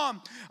 Pastor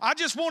John, I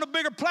just want a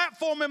bigger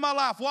platform in my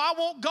life. Why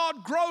won't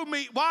God grow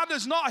me? Why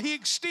does not he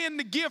extend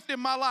the gift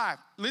in my life?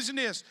 Listen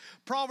to this,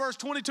 Proverbs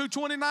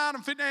 22:29.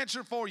 I'm fit to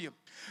answer it for you.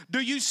 Do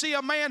you see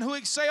a man who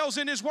excels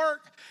in his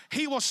work?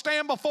 He will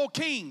stand before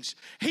kings.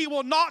 He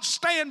will not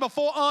stand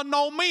before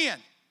unknown men.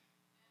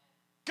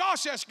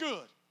 Gosh, that's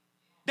good.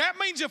 That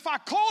means if I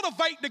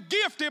cultivate the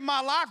gift in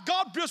my life,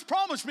 God just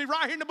promised me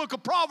right here in the book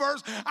of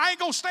Proverbs, I ain't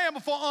going to stand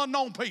before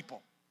unknown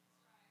people.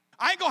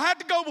 I ain't going to have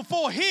to go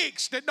before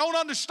hicks that don't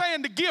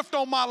understand the gift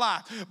on my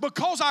life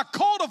because I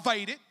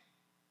cultivate it.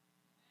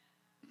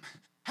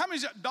 How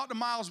many, Dr.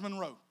 Miles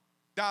Monroe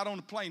died on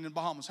the plane in the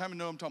Bahamas. How many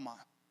know what I'm talking about?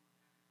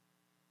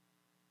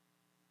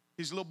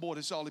 He's a little boy,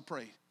 that's all he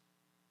prayed.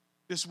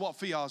 This is what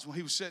Fiaz, when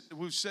he was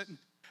sitting,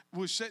 we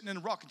were sitting in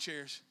the rocking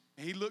chairs,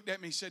 and he looked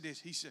at me and said this.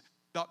 He said,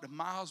 Dr.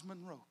 Miles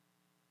Monroe,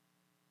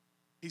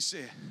 he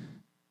said,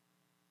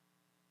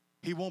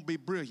 he won't be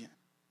brilliant,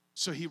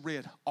 so he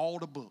read all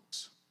the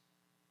books.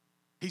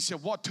 He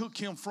said what took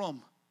him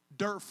from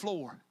dirt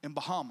floor in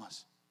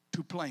Bahamas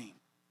to plane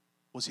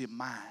was his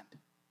mind.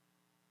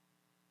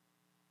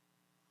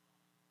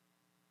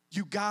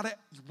 You got to,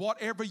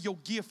 whatever your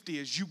gift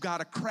is, you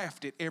got to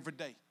craft it every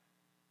day.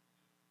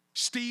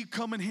 Steve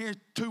come in here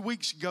 2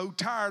 weeks ago,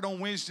 tired on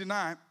Wednesday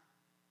night.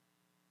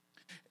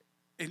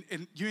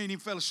 And you ain't even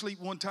fell asleep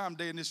one time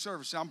today in this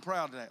service. I'm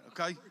proud of that,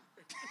 okay?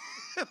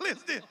 Listen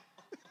to this.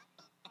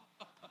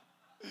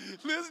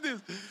 Listen to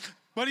this.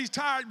 But he's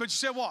tired, but you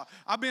said what?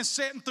 I've been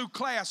sitting through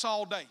class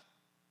all day.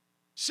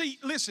 See,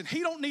 listen, he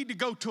don't need to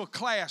go to a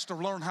class to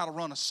learn how to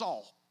run a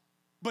saw.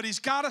 But he's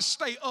got to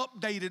stay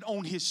updated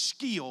on his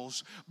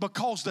skills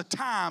because the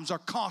times are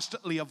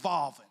constantly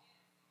evolving.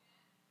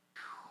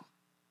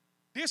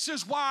 This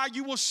is why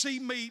you will see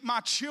me,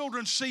 my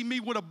children see me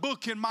with a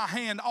book in my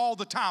hand all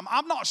the time.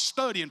 I'm not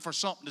studying for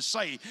something to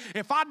say.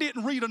 If I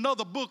didn't read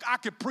another book, I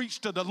could preach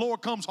till the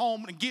Lord comes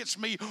home and gets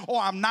me, or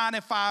I'm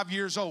 95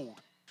 years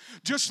old.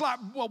 Just like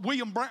what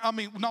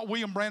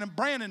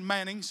Brandon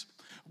Manning's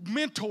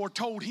mentor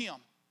told him.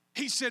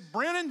 He said,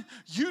 Brennan,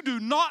 you do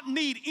not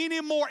need any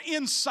more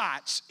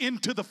insights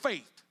into the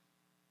faith.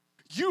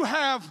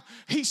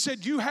 He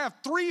said, you have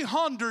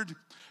 300.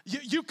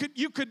 You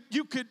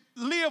could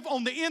live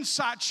on the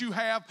insights you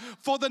have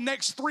for the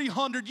next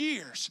 300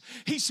 years.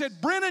 He said,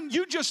 Brennan,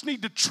 you just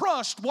need to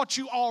trust what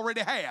you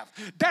already have.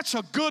 That's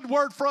a good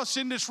word for us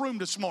in this room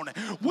this morning.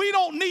 We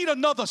don't need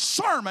another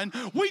sermon.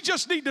 We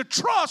just need to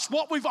trust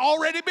what we've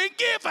already been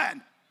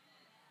given.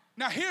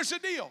 Now, here's the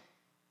deal.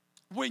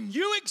 When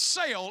you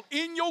excel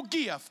in your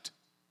gift,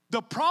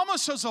 the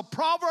promises of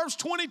Proverbs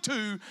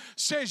 22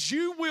 says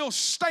you will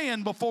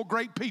stand before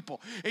great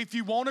people. If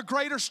you want a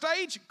greater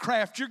stage,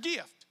 craft your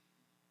gift.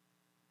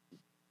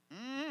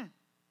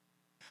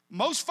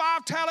 Most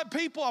 5-talent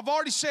people, I've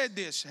already said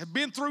this, have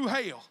been through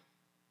hell.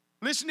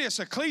 Listen to this,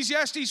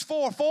 Ecclesiastes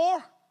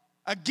 4:4.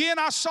 Again,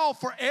 I saw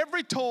for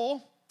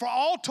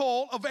all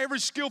toil of every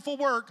skillful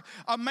work,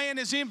 a man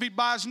is envied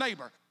by his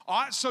neighbor.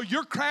 All right, so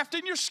you're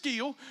crafting your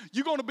skill.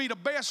 You're going to be the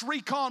best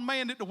recon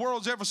man that the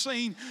world's ever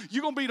seen.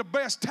 You're going to be the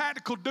best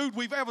tactical dude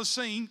we've ever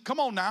seen. Come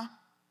on now.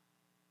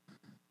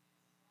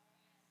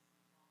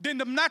 Then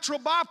the natural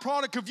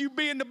byproduct of you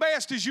being the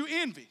best is you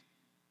envy.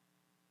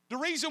 The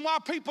reason why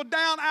people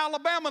down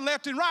Alabama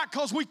left and right,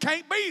 because we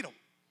can't beat them.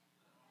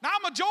 Now,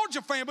 I'm a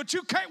Georgia fan, but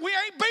we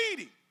ain't beat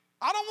him.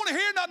 I don't want to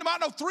hear nothing about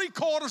no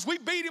 3/4. We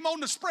beat him on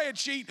the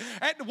spreadsheet.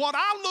 And what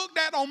I looked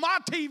at on my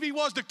TV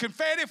was the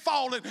confetti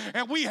falling,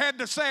 and we had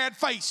the sad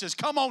faces.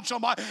 Come on,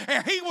 somebody.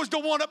 And he was the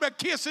one up there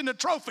kissing the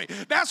trophy.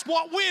 That's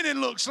what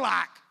winning looks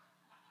like.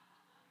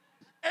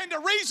 And the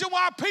reason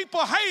why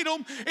people hate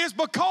them is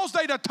because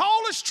they're the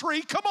tallest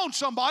tree. Come on,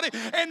 somebody.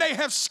 And they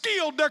have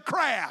skilled their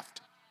craft.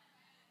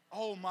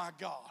 Oh, my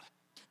God.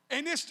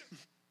 And this,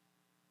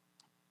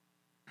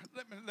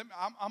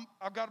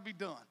 I've got to be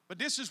done. But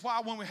this is why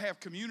when we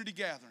have community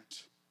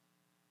gatherings,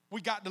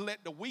 we got to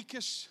let the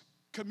weakest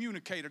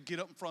communicator get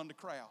up in front of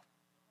the crowd.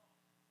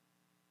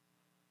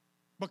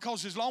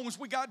 Because as long as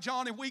we got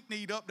Johnny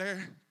Weakneed up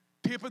there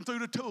tipping through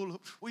the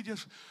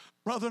tulips,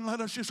 brethren, let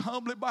us just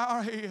humbly bow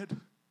our head.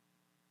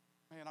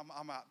 Man,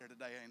 I'm out there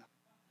today, ain't I?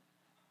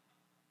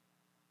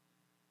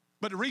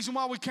 But the reason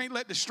why we can't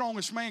let the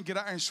strongest man get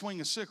out there and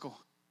swing a sickle,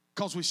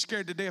 because we're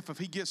scared to death if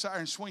he gets out there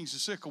and swings the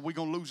sickle, we're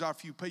going to lose our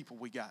few people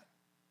we got.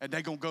 And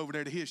they're going to go over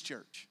there to his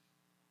church.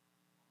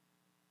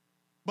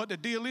 But the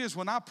deal is,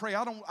 when I pray,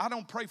 I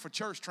don't pray for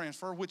church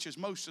transfer, which is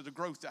most of the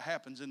growth that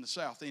happens in the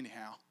South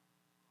anyhow.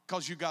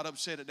 Because you got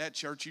upset at that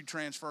church, you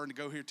transfer and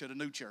go here to the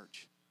new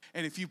church.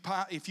 And if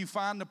you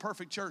find the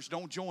perfect church,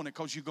 don't join it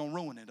because you're going to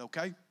ruin it,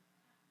 okay?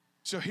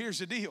 So here's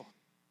the deal.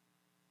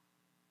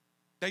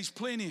 There's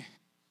plenty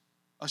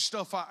of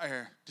stuff out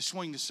there to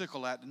swing the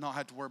sickle at and not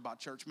have to worry about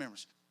church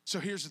members. So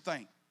here's the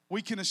thing.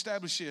 We can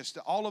establish this,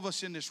 that all of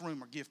us in this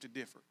room are gifted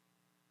different.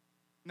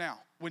 Now,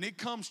 when it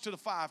comes to the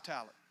 5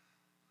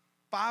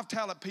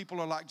 talent people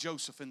are like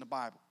Joseph in the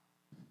Bible.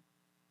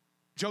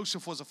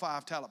 Joseph was a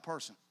 5-talent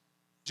person.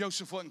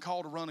 Joseph wasn't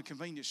called to run a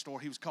convenience store.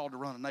 He was called to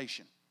run a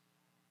nation.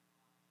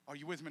 Are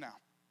you with me now?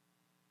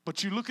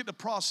 But you look at the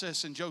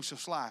process in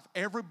Joseph's life.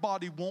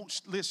 Everybody wants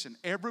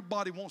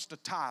the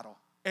title.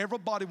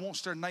 Everybody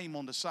wants their name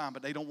on the sign,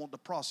 but they don't want the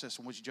process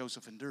in which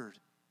Joseph endured.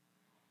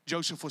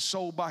 Joseph was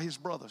sold by his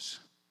brothers.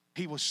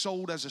 He was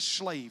sold as a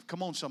slave.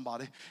 Come on,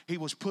 somebody. He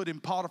was put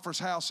in Potiphar's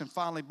house, and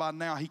finally by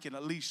now he can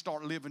at least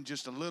start living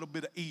just a little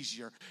bit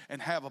easier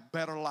and have a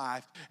better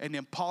life. And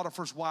then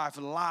Potiphar's wife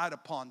lied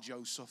upon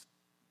Joseph,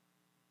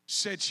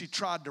 said she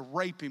tried to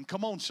rape him.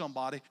 Come on,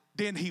 somebody.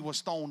 Then he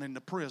was thrown into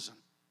prison.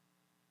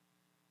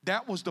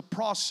 That was the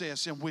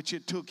process in which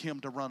it took him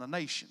to run a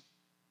nation.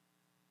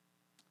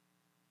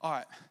 All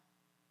right.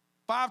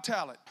 5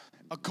 talent.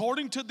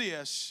 According to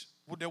this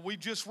that we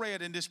just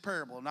read in this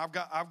parable, and I've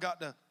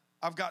got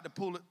to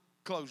pull it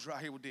close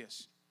right here with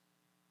this.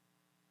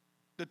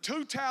 The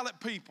 2 talent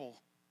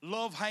people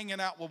love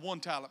hanging out with 1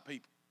 talent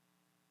people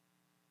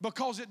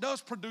because it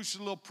does produce a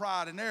little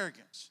pride and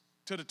arrogance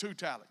to the 2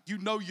 talent. You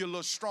know you're a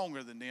little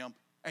stronger than them,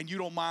 and you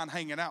don't mind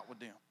hanging out with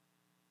them.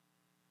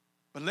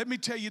 But let me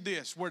tell you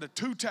this, where the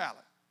 2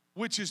 talent,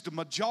 which is the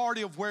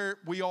majority of where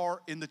we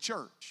are in the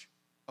church,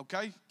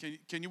 okay?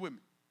 Can you with me?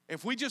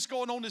 If we just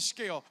going on this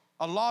scale,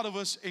 a lot of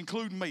us,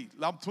 including me,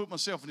 I'm putting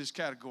myself in this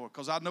category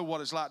because I know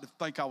what it's like to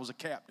think I was a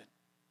captain.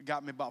 It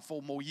got me about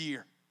 4 more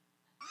years.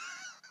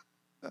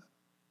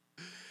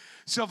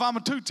 So if I'm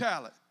a 2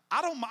 talent,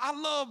 I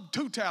love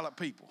 2 talent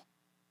people.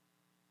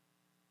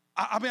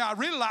 I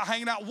really like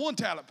hanging out with 1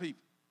 talent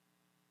people.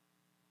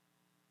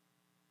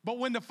 But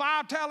when the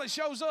 5 talent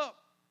shows up,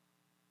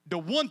 the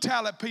 1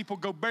 talent people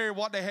go bury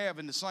what they have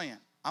in the sand.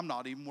 I'm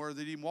not even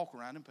worthy to even walk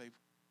around them people.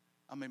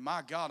 I mean,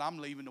 my God, I'm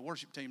leaving the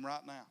worship team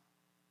right now.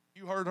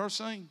 You heard her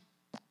sing?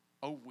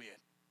 Oh, win.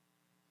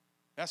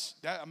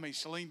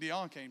 Celine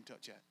Dion can't even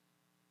touch that.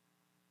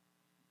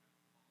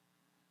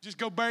 Just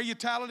go bury your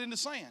talent in the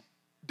sand.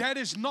 That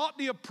is not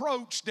the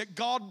approach that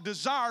God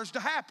desires to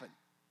happen.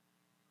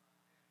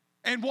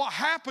 And what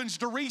happens,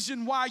 the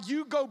reason why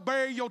you go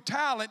bury your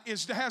talent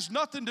has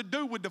nothing to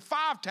do with the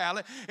 5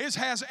 talent. It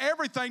has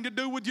everything to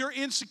do with your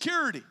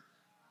insecurity.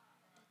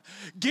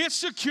 Get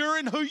secure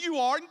in who you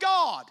are in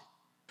God.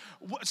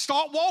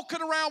 Start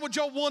walking around with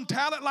your 1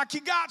 talent like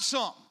you got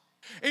something.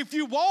 If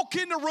you walk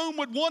in the room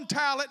with 1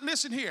 talent,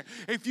 listen here.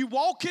 If you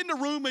walk in the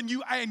room and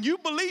you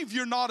believe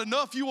you're not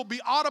enough, you will be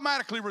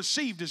automatically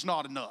received as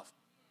not enough.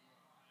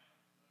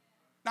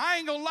 Now, I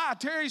ain't gonna lie,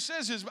 Terry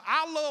says this, but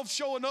I love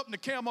showing up in the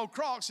camo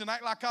Crocs and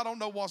act like I don't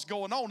know what's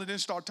going on and then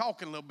start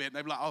talking a little bit. And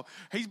they be like, oh,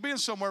 he's been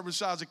somewhere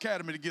besides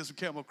Academy to get some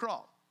camo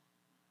Crocs.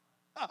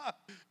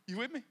 You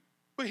with me?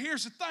 But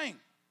here's the thing.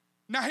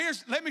 Now,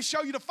 let me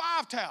show you the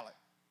 5 talent.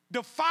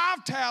 The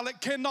 5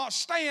 talent cannot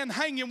stand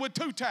hanging with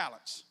 2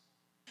 talents.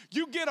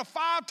 You get a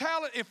 5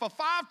 talent, if a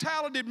 5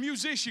 talented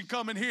musician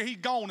come in here, he's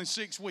gone in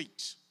 6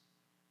 weeks.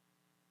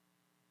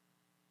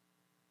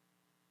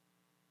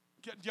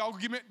 Y'all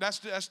give me, that's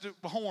the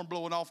horn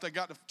blowing off. They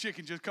got the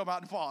chicken just come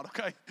out the pot,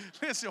 okay?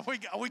 Listen,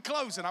 we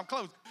closing, I'm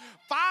closing.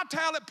 5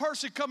 talent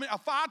person coming, a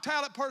 5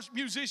 talent person,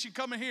 musician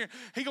coming here,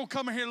 he gonna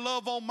come in here,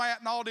 love on Matt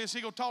and all this,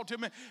 he gonna talk to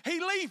him, he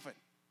leaving.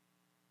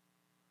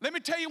 Let me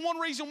tell you one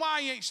reason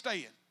why he ain't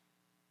staying.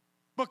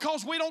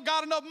 Because we don't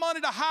got enough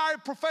money to hire a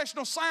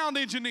professional sound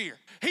engineer.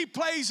 He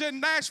plays in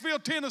Nashville,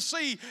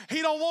 Tennessee.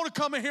 He don't want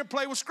to come in here and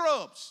play with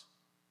scrubs.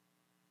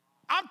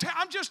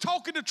 I'm just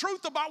talking the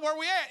truth about where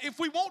we at if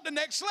we want the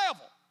next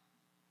level.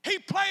 He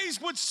plays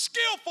with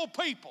skillful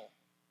people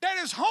that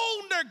has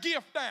honed their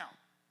gift down.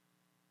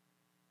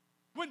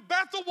 When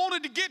Bethel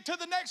wanted to get to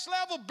the next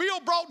level, Bill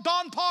brought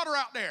Don Potter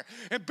out there.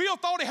 And Bill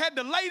thought he had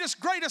the latest,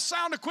 greatest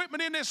sound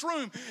equipment in this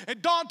room. And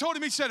Don told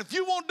him, he said, if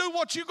you want to do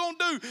what you're going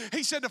to do,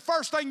 he said, the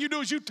first thing you do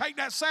is you take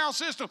that sound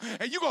system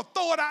and you're going to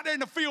throw it out there in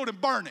the field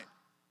and burn it.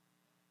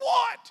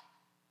 What?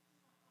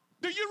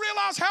 Do you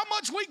realize how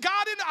much we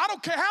got in? I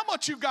don't care how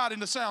much you got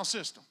in the sound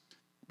system.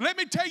 Let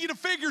me tell you the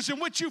figures in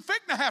which you're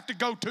fixing to have to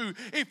go to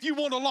if you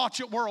want to launch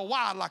it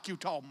worldwide like you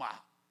talking about.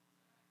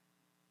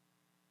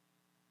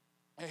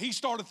 And he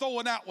started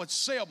throwing out with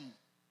 7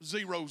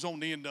 zeros on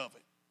the end of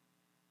it.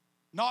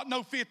 Not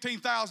no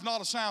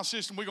 $15,000 sound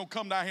system. We're going to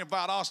come down here and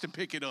invite Austin and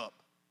pick it up.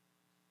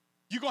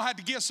 You're going to have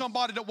to get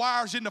somebody that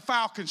wires in the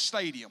Falcons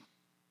Stadium.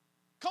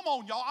 Come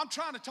on, y'all. I'm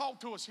trying to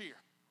talk to us here.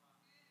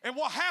 And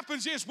what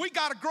happens is we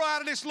got to grow out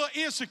of this little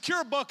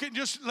insecure bucket and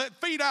just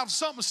feed out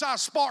something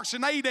besides Sparks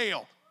and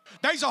Adele.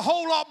 There's a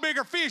whole lot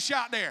bigger fish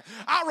out there.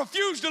 I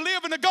refuse to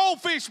live in a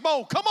goldfish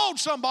bowl. Come on,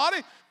 somebody.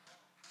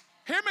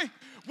 Hear me?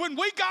 When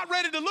we got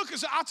ready to look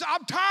at,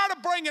 I'm tired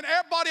of bringing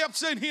everybody up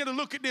in here to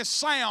look at this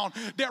sound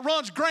that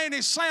runs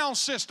Granny's sound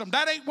system.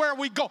 That ain't where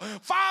we go.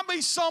 Find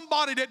me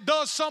somebody that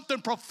does something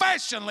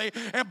professionally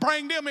and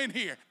bring them in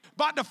here.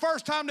 About the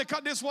first time they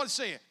cut, this is what it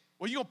said.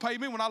 Well, you going to pay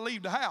me when I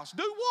leave the house.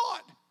 Do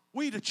what?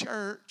 We the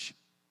church.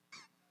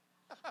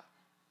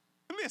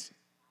 Listen.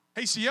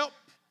 He said, yep.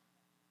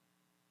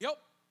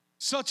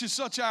 Such and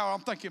such hour.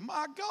 I'm thinking,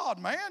 my God,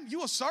 man,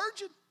 you a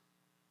surgeon?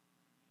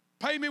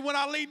 Pay me when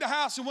I leave the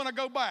house and when I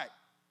go back.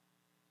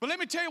 But let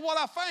me tell you what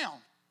I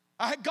found.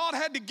 God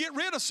had to get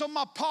rid of some of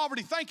my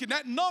poverty thinking.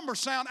 That number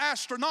sound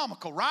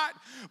astronomical, right?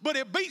 But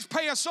it beats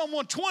paying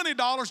someone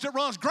 $20 that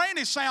runs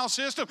Granny's sound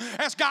system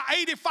that's got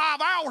 85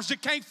 hours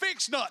that can't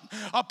fix nothing.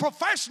 A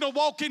professional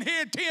walk in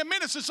here in 10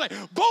 minutes and say,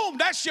 boom,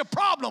 that's your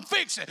problem,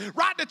 fix it.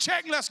 Write the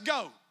check and let's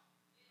go.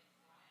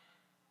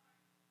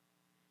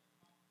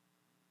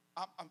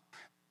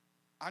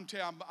 I'm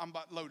telling you, I'm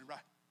about loaded, right?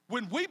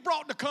 When we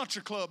brought the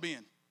country club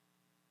in,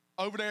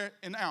 over there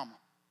in Alma,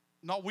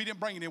 no, we didn't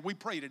bring it in. We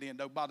prayed it in,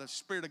 though, by the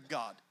Spirit of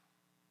God.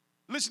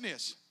 Listen to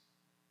this.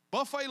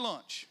 Buffet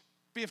lunch,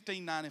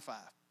 $15.95.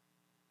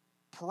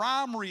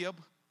 Prime rib,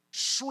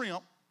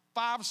 shrimp,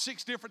 5 or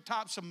 6 different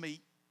types of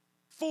meat,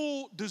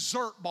 full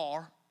dessert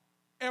bar,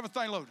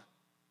 everything loaded.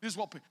 This is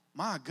what people,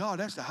 my God,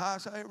 that's the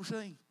highest I ever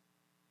seen.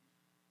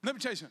 Let me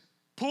tell you something.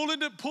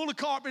 Pull the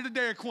carpet to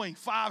Dairy Queen,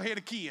 5 head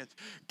of kids.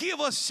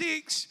 Give us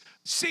 6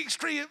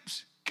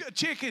 strips,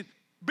 chicken,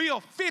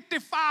 bill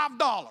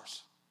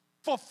 $55.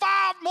 For $5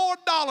 more,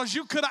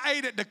 you could have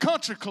ate at the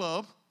country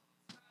club.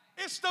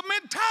 It's the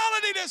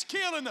mentality that's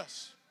killing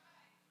us.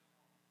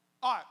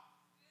 All right.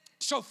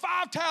 So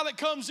 5 Talent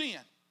comes in.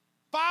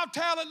 5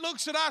 Talent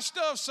looks at our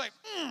stuff, say,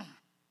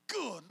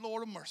 good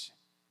Lord of mercy.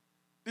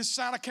 This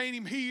sound I can't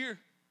even hear.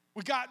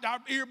 We got our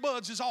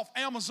earbuds is off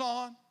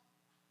Amazon.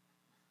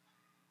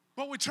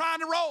 But we're trying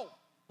to roll.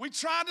 We're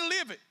trying to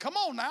live it. Come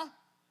on now.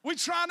 We're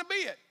trying to be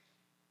it.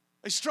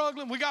 They're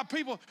struggling. We got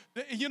people,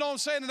 you know what I'm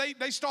saying?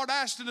 They start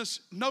asking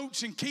us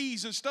notes and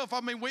keys and stuff. I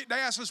mean, they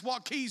ask us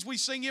what keys we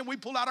sing in. We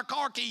pull out our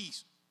car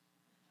keys.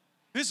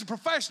 This is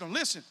professional.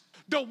 Listen,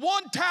 the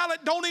one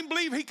talent don't even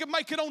believe he can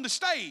make it on the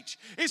stage.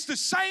 It's the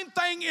same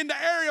thing in the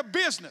area of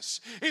business.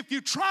 If you're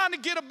trying to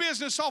get a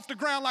business off the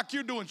ground like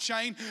you're doing,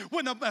 Shane,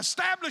 when an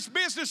established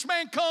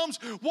businessman comes,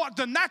 what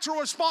the natural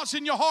response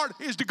in your heart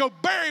is to go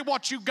bury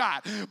what you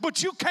got.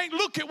 But you can't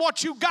look at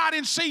what you got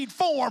in seed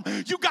form.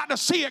 You got to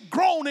see it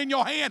grown in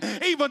your hand,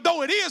 even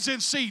though it is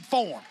in seed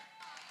form.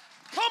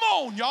 Come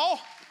on, y'all.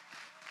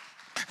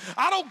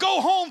 I don't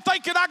go home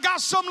thinking I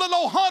got some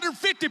little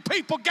 150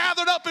 people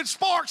gathered up in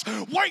Sparks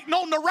waiting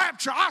on the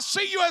rapture. I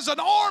see you as an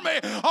army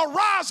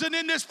arising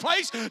in this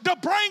place to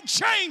bring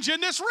change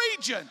in this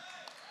region.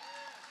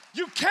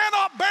 You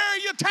cannot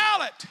bury your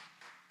talent.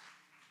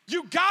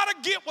 You got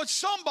to get with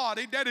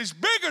somebody that is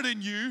bigger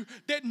than you,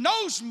 that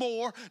knows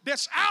more,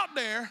 that's out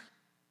there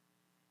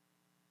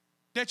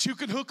that you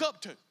can hook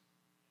up to.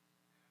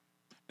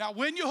 Now,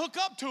 when you hook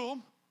up to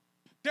them,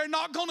 they're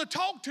not going to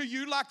talk to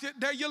you like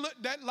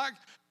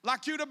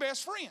you're the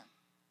best friend.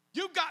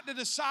 You've got to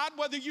decide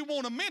whether you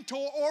want a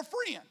mentor or a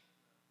friend.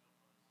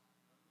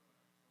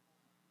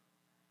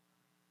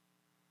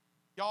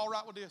 Y'all all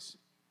right with this?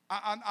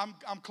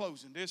 I'm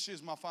closing. This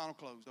is my final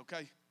close,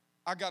 okay?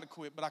 I got to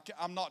quit, but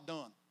I'm not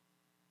done.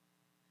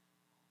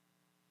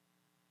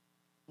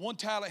 One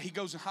talent, he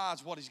goes and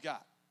hides what he's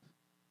got.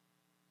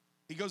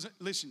 He goes,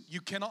 listen, you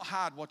cannot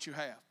hide what you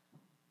have.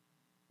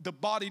 The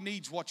body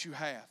needs what you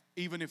have,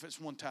 even if it's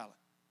one talent.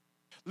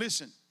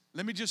 Listen,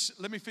 let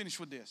me finish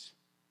with this.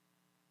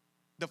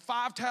 The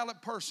 5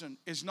 talent person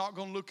is not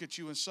going to look at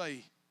you and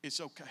say, it's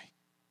okay.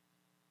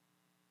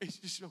 It's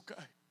just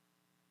okay.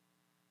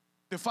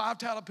 The 5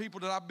 talent people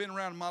that I've been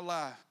around in my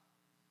life,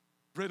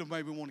 Riddle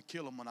made me want to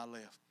kill them when I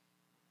left.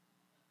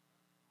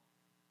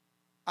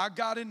 I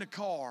got in the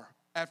car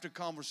after a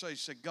conversation,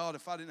 said, God,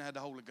 if I didn't have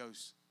the Holy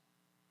Ghost,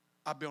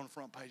 I'd be on the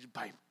front page of the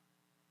paper.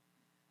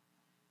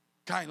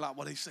 Kind of like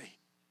what they see.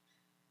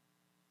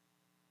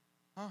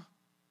 Huh?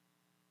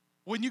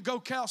 When you go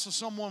counsel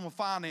someone with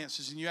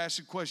finances and you ask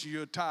a question,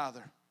 you're a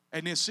tither,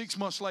 and then 6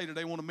 months later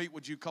they want to meet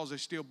with you because they're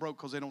still broke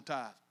because they don't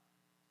tithe.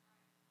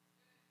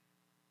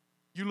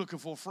 You're looking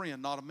for a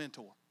friend, not a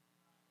mentor.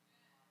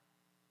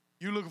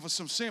 You're looking for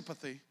some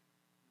sympathy,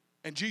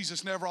 and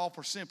Jesus never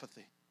offers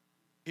sympathy.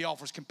 He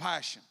offers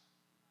compassion.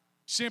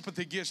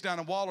 Sympathy gets down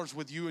and wallers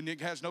with you, and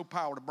it has no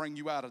power to bring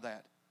you out of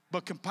that.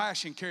 But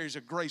compassion carries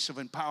a grace of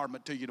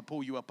empowerment to you to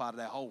pull you up out of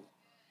that hole.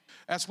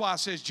 That's why it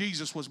says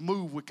Jesus was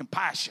moved with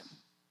compassion.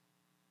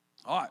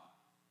 All right.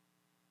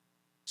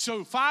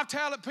 So 5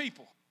 talent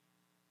people,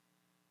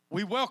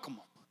 we welcome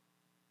them.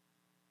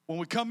 When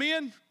we come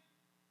in,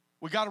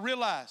 we got to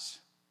realize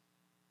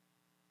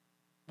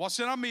what's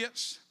in our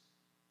midst.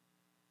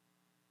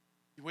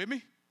 You with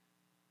me?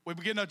 We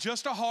begin to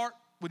adjust our heart.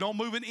 We don't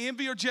move in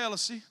envy or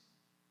jealousy.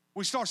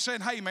 We start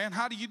saying, hey, man,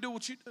 how do you do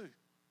what you do?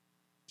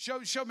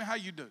 Show me how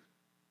you do.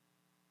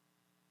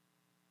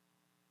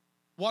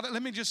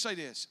 Let me just say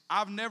this.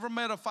 I've never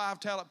met a 5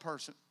 talent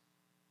person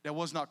that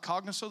was not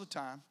cognizant of the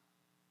time.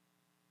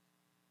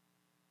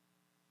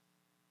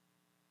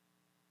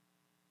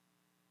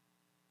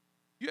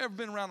 You ever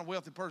been around a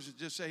wealthy person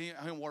just say, he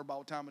don't worry about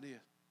what time it is?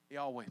 He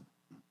always.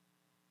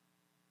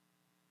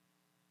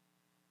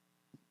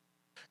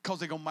 Because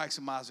they're going to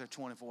maximize their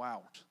 24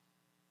 hours.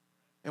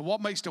 And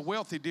what makes the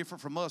wealthy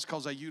different from us,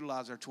 because they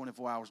utilize their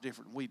 24 hours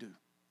different than we do.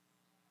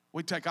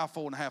 We take our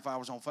 4.5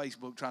 hours on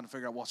Facebook trying to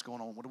figure out what's going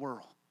on with the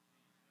world.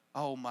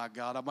 Oh my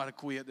God, I might have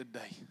quit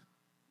today.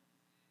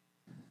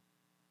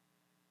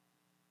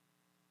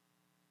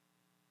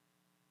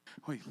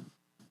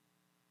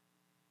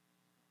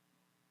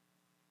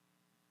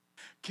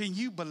 Can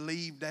you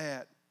believe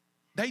that?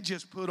 They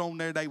just put on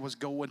there they was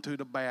going to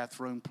the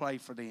bathroom, pray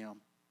for them.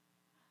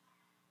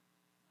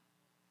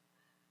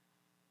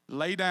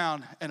 Lay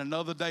down and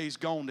another day's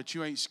gone that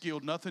you ain't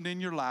skilled nothing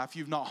in your life.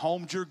 You've not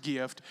homed your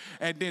gift.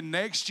 And then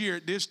next year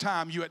at this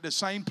time, you at the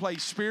same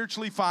place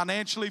spiritually,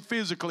 financially,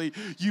 physically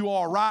you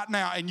are right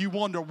now, and you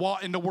wonder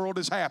what in the world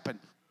has happened.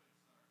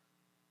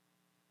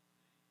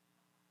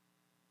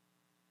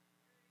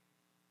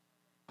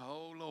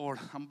 Oh, Lord,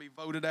 I'm going to be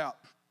voted out.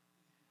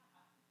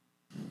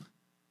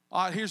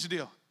 All right, here's the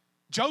deal.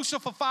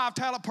 Joseph, a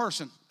 5-talent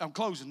person. I'm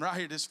closing right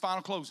here. This is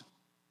final closing.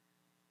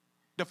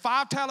 The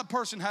 5-talent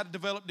person had to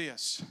develop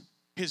this.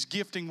 His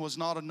gifting was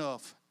not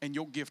enough, and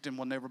your gifting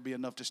will never be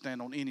enough to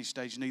stand on any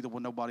stage. Neither will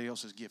nobody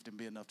else's gifting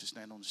be enough to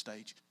stand on the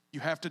stage.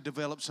 You have to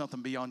develop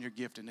something beyond your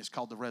gifting. It's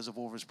called the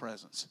reservoir of his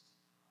presence.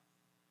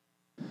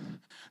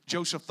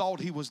 Joseph thought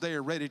he was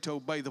there ready to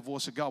obey the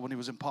voice of God when he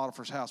was in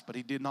Potiphar's house, but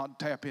he did not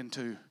tap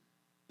into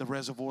the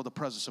reservoir of the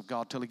presence of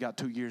God till he got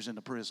 2 years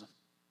into prison.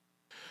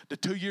 The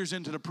 2 years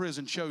into the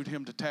prison showed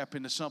him to tap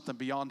into something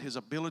beyond his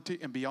ability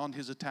and beyond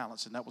his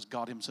talents, and that was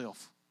God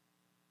himself.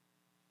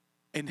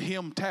 And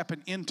him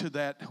tapping into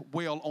that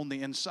well on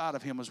the inside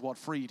of him is what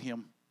freed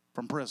him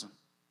from prison.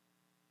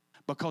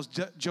 Because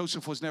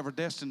Joseph was never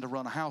destined to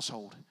run a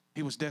household.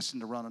 He was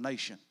destined to run a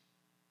nation.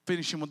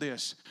 Finishing with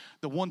this.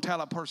 The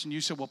 1-talent person, you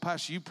said, well,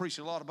 Pastor, you preach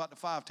a lot about the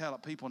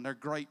 5-talent people, and they're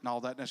great and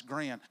all that, and that's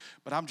grand.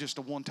 But I'm just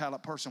a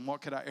 1-talent person.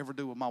 What could I ever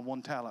do with my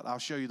 1 talent? I'll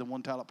show you the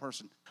 1-talent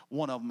person.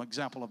 One of them,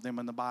 example of them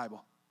in the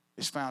Bible,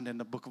 is found in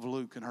the book of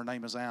Luke, and her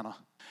name is Anna.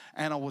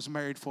 Anna was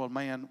married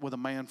with a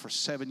man for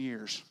 7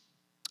 years.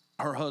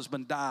 Her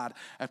husband died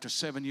after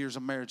 7 years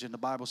of marriage, and the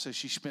Bible says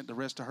she spent the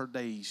rest of her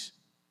days,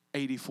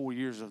 84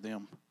 years of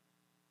them,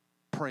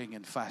 praying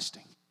and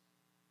fasting.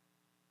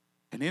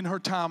 And in her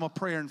time of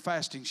prayer and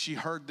fasting, she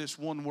heard this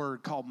one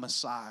word called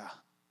Messiah.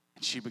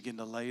 And she began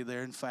to lay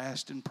there and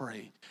fast and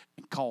pray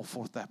and call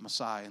forth that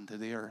Messiah into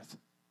the earth.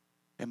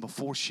 And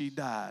before she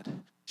died,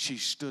 she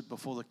stood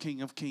before the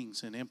King of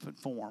Kings in infant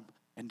form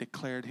and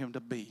declared him to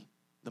be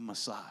the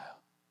Messiah.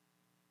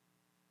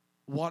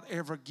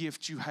 Whatever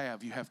gift you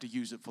have to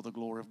use it for the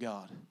glory of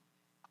God.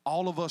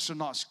 All of us are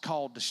not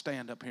called to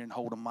stand up here and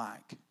hold a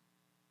mic.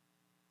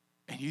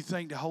 And you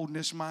think that holding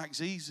this mic's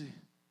easy?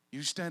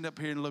 You stand up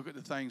here and look at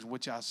the things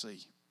which I see.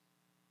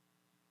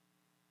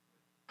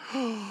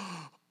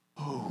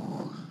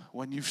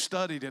 When you've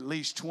studied at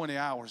least 20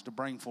 hours to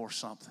bring forth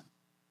something,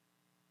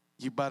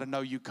 you better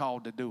know you're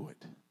called to do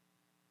it.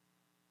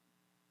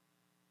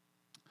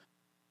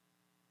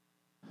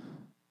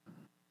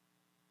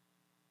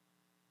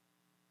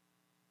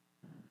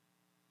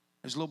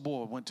 His little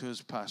boy went to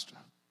his pastor,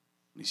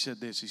 and he said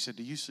this. He said,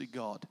 do you see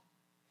God?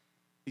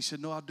 He said,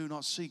 no, I do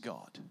not see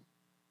God.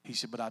 He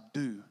said, but I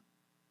do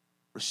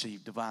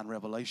receive divine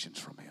revelations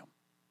from him.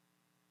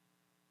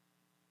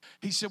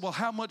 He said, well,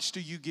 how much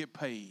do you get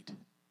paid?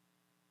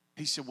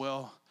 He said,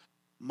 well,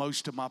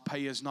 most of my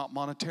pay is not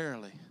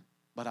monetarily,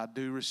 but I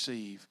do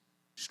receive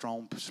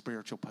strong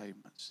spiritual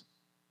payments.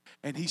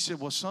 And he said,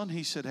 well, son,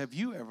 he said, have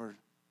you ever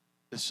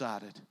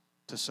decided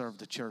to serve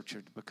the church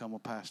or to become a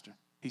pastor?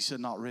 He said,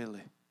 not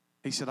really.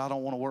 He said, I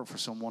don't want to work for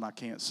someone I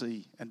can't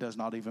see and does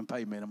not even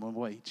pay minimum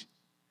wage.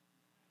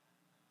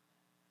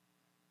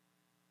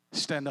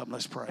 Stand up and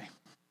let's pray.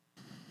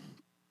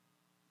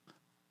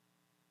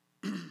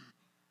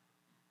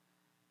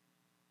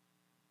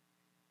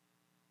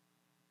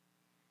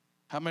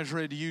 How many's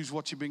ready to use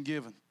what you've been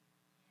given?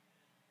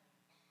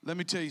 Let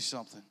me tell you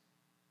something.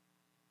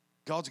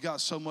 God's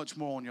got so much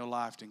more on your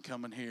life than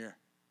coming here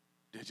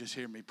to just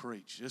hear me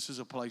preach. This is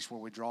a place where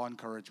we draw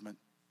encouragement,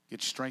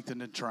 get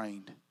strengthened and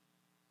trained.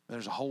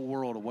 There's a whole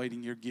world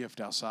awaiting your gift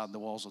outside the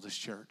walls of this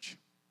church.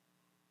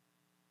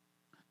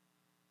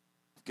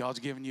 If God's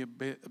given you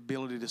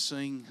ability to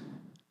sing,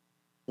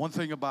 one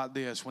thing about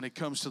this, when it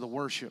comes to the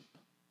worship,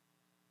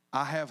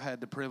 I have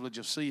had the privilege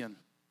of seeing,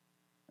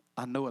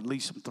 I know at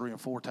least some 3 or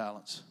 4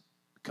 talents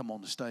come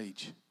on the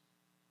stage.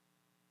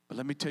 But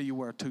let me tell you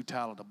where a 2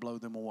 talent will blow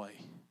them away.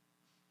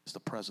 It's the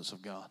presence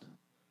of God.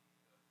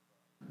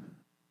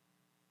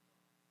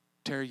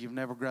 Terry, you've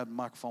never grabbed a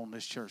microphone in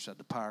this church that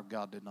the power of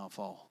God did not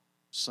fall.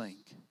 Sing.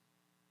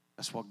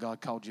 That's what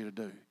God called you to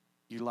do.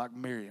 You like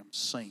Miriam,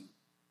 sing.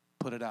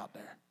 Put it out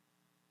there.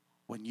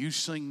 When you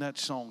sing that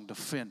song,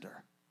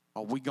 Defender,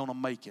 Are We Gonna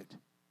Make It?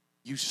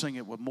 You sing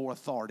it with more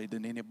authority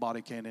than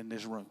anybody can in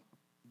this room.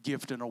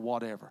 Gifting or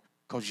whatever.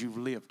 Because you've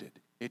lived it.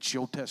 It's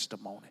your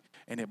testimony.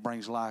 And it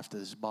brings life to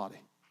this body.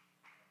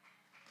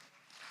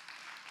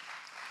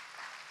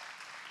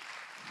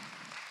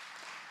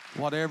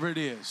 Whatever it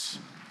is.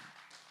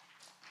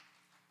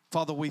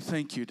 Father, we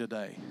thank you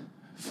today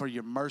for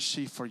your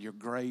mercy, for your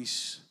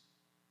grace,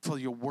 for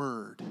your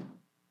word.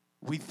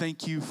 We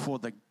thank you for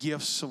the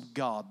gifts of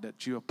God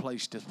that you have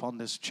placed upon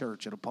this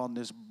church and upon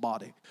this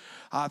body.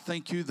 I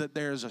thank you that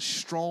there is a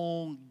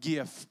strong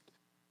gift,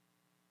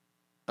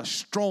 a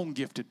strong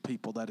gifted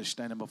people that is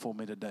standing before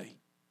me today.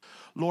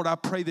 Lord, I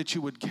pray that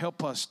you would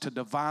help us to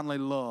divinely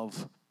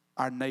love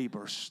our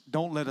neighbors.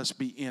 Don't let us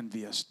be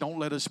envious. Don't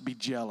let us be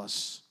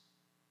jealous.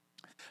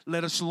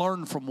 Let us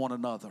learn from one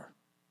another.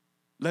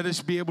 Let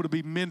us be able to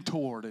be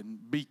mentored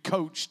and be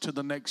coached to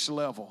the next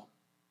level.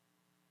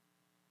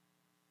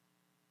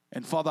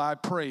 And Father, I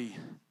pray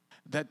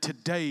that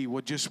today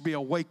would just be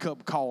a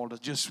wake-up call to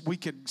just, we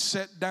could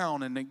sit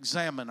down and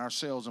examine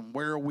ourselves and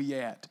where are we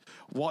at?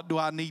 What do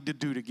I need to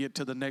do to get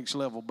to the next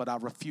level? But I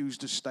refuse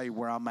to stay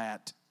where I'm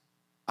at.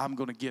 I'm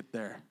going to get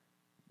there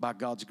by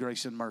God's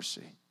grace and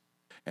mercy.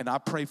 And I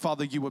pray,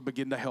 Father, you would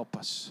begin to help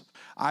us.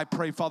 I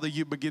pray, Father,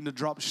 you begin to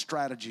drop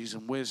strategies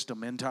and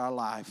wisdom into our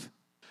life.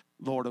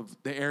 Lord, of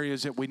the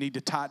areas that we need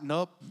to tighten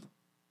up,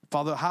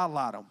 Father,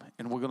 highlight them,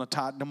 and we're going to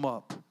tighten them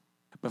up.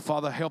 But,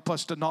 Father, help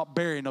us to not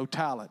bury no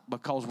talent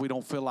because we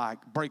don't feel like.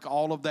 Break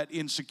all of that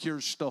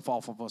insecure stuff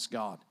off of us,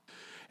 God.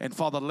 And,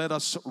 Father, let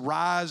us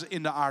rise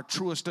into our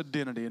truest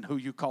identity in who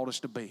you called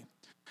us to be.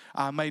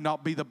 I may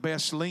not be the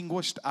best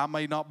linguist. I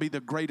may not be the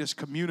greatest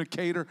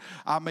communicator.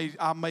 I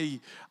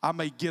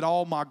may get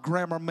all my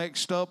grammar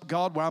mixed up,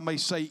 God, where I may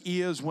say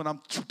is when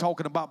I'm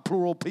talking about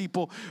plural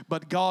people.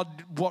 But,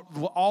 God,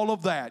 all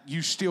of that,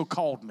 you still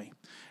called me.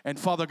 And,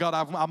 Father God,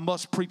 I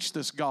must preach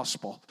this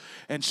gospel.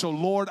 And so,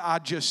 Lord, I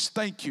just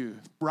thank you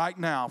right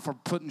now for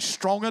putting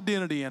strong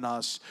identity in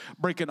us,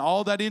 breaking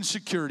all that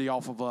insecurity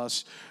off of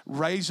us,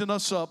 raising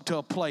us up to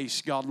a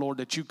place, God, Lord,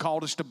 that you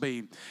called us to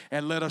be.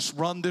 And let us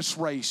run this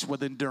race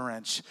with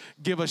endurance.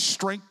 Give us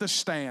strength to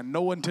stand,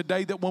 knowing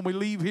today that when we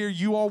leave here,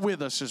 you are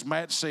with us, as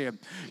Matt said.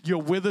 You're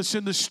with us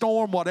in the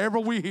storm. Whatever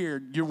we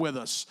hear, you're with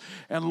us.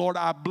 And, Lord,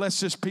 I bless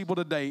this people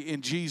today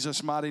in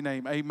Jesus' mighty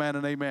name. Amen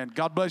and amen.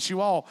 God bless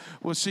you all.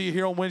 We'll see you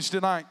here on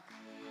Wednesday night.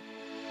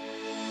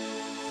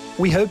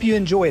 We hope you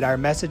enjoyed our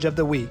message of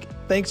the week.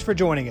 Thanks for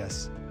joining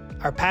us.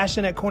 Our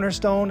passion at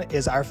Cornerstone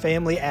is our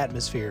family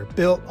atmosphere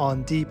built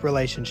on deep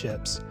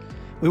relationships.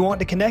 We want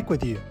to connect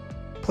with you.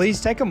 Please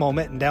take a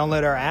moment and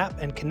download our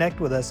app and connect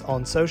with us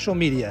on social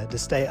media to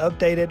stay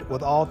updated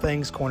with all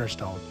things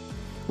Cornerstone.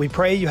 We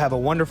pray you have a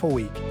wonderful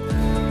week.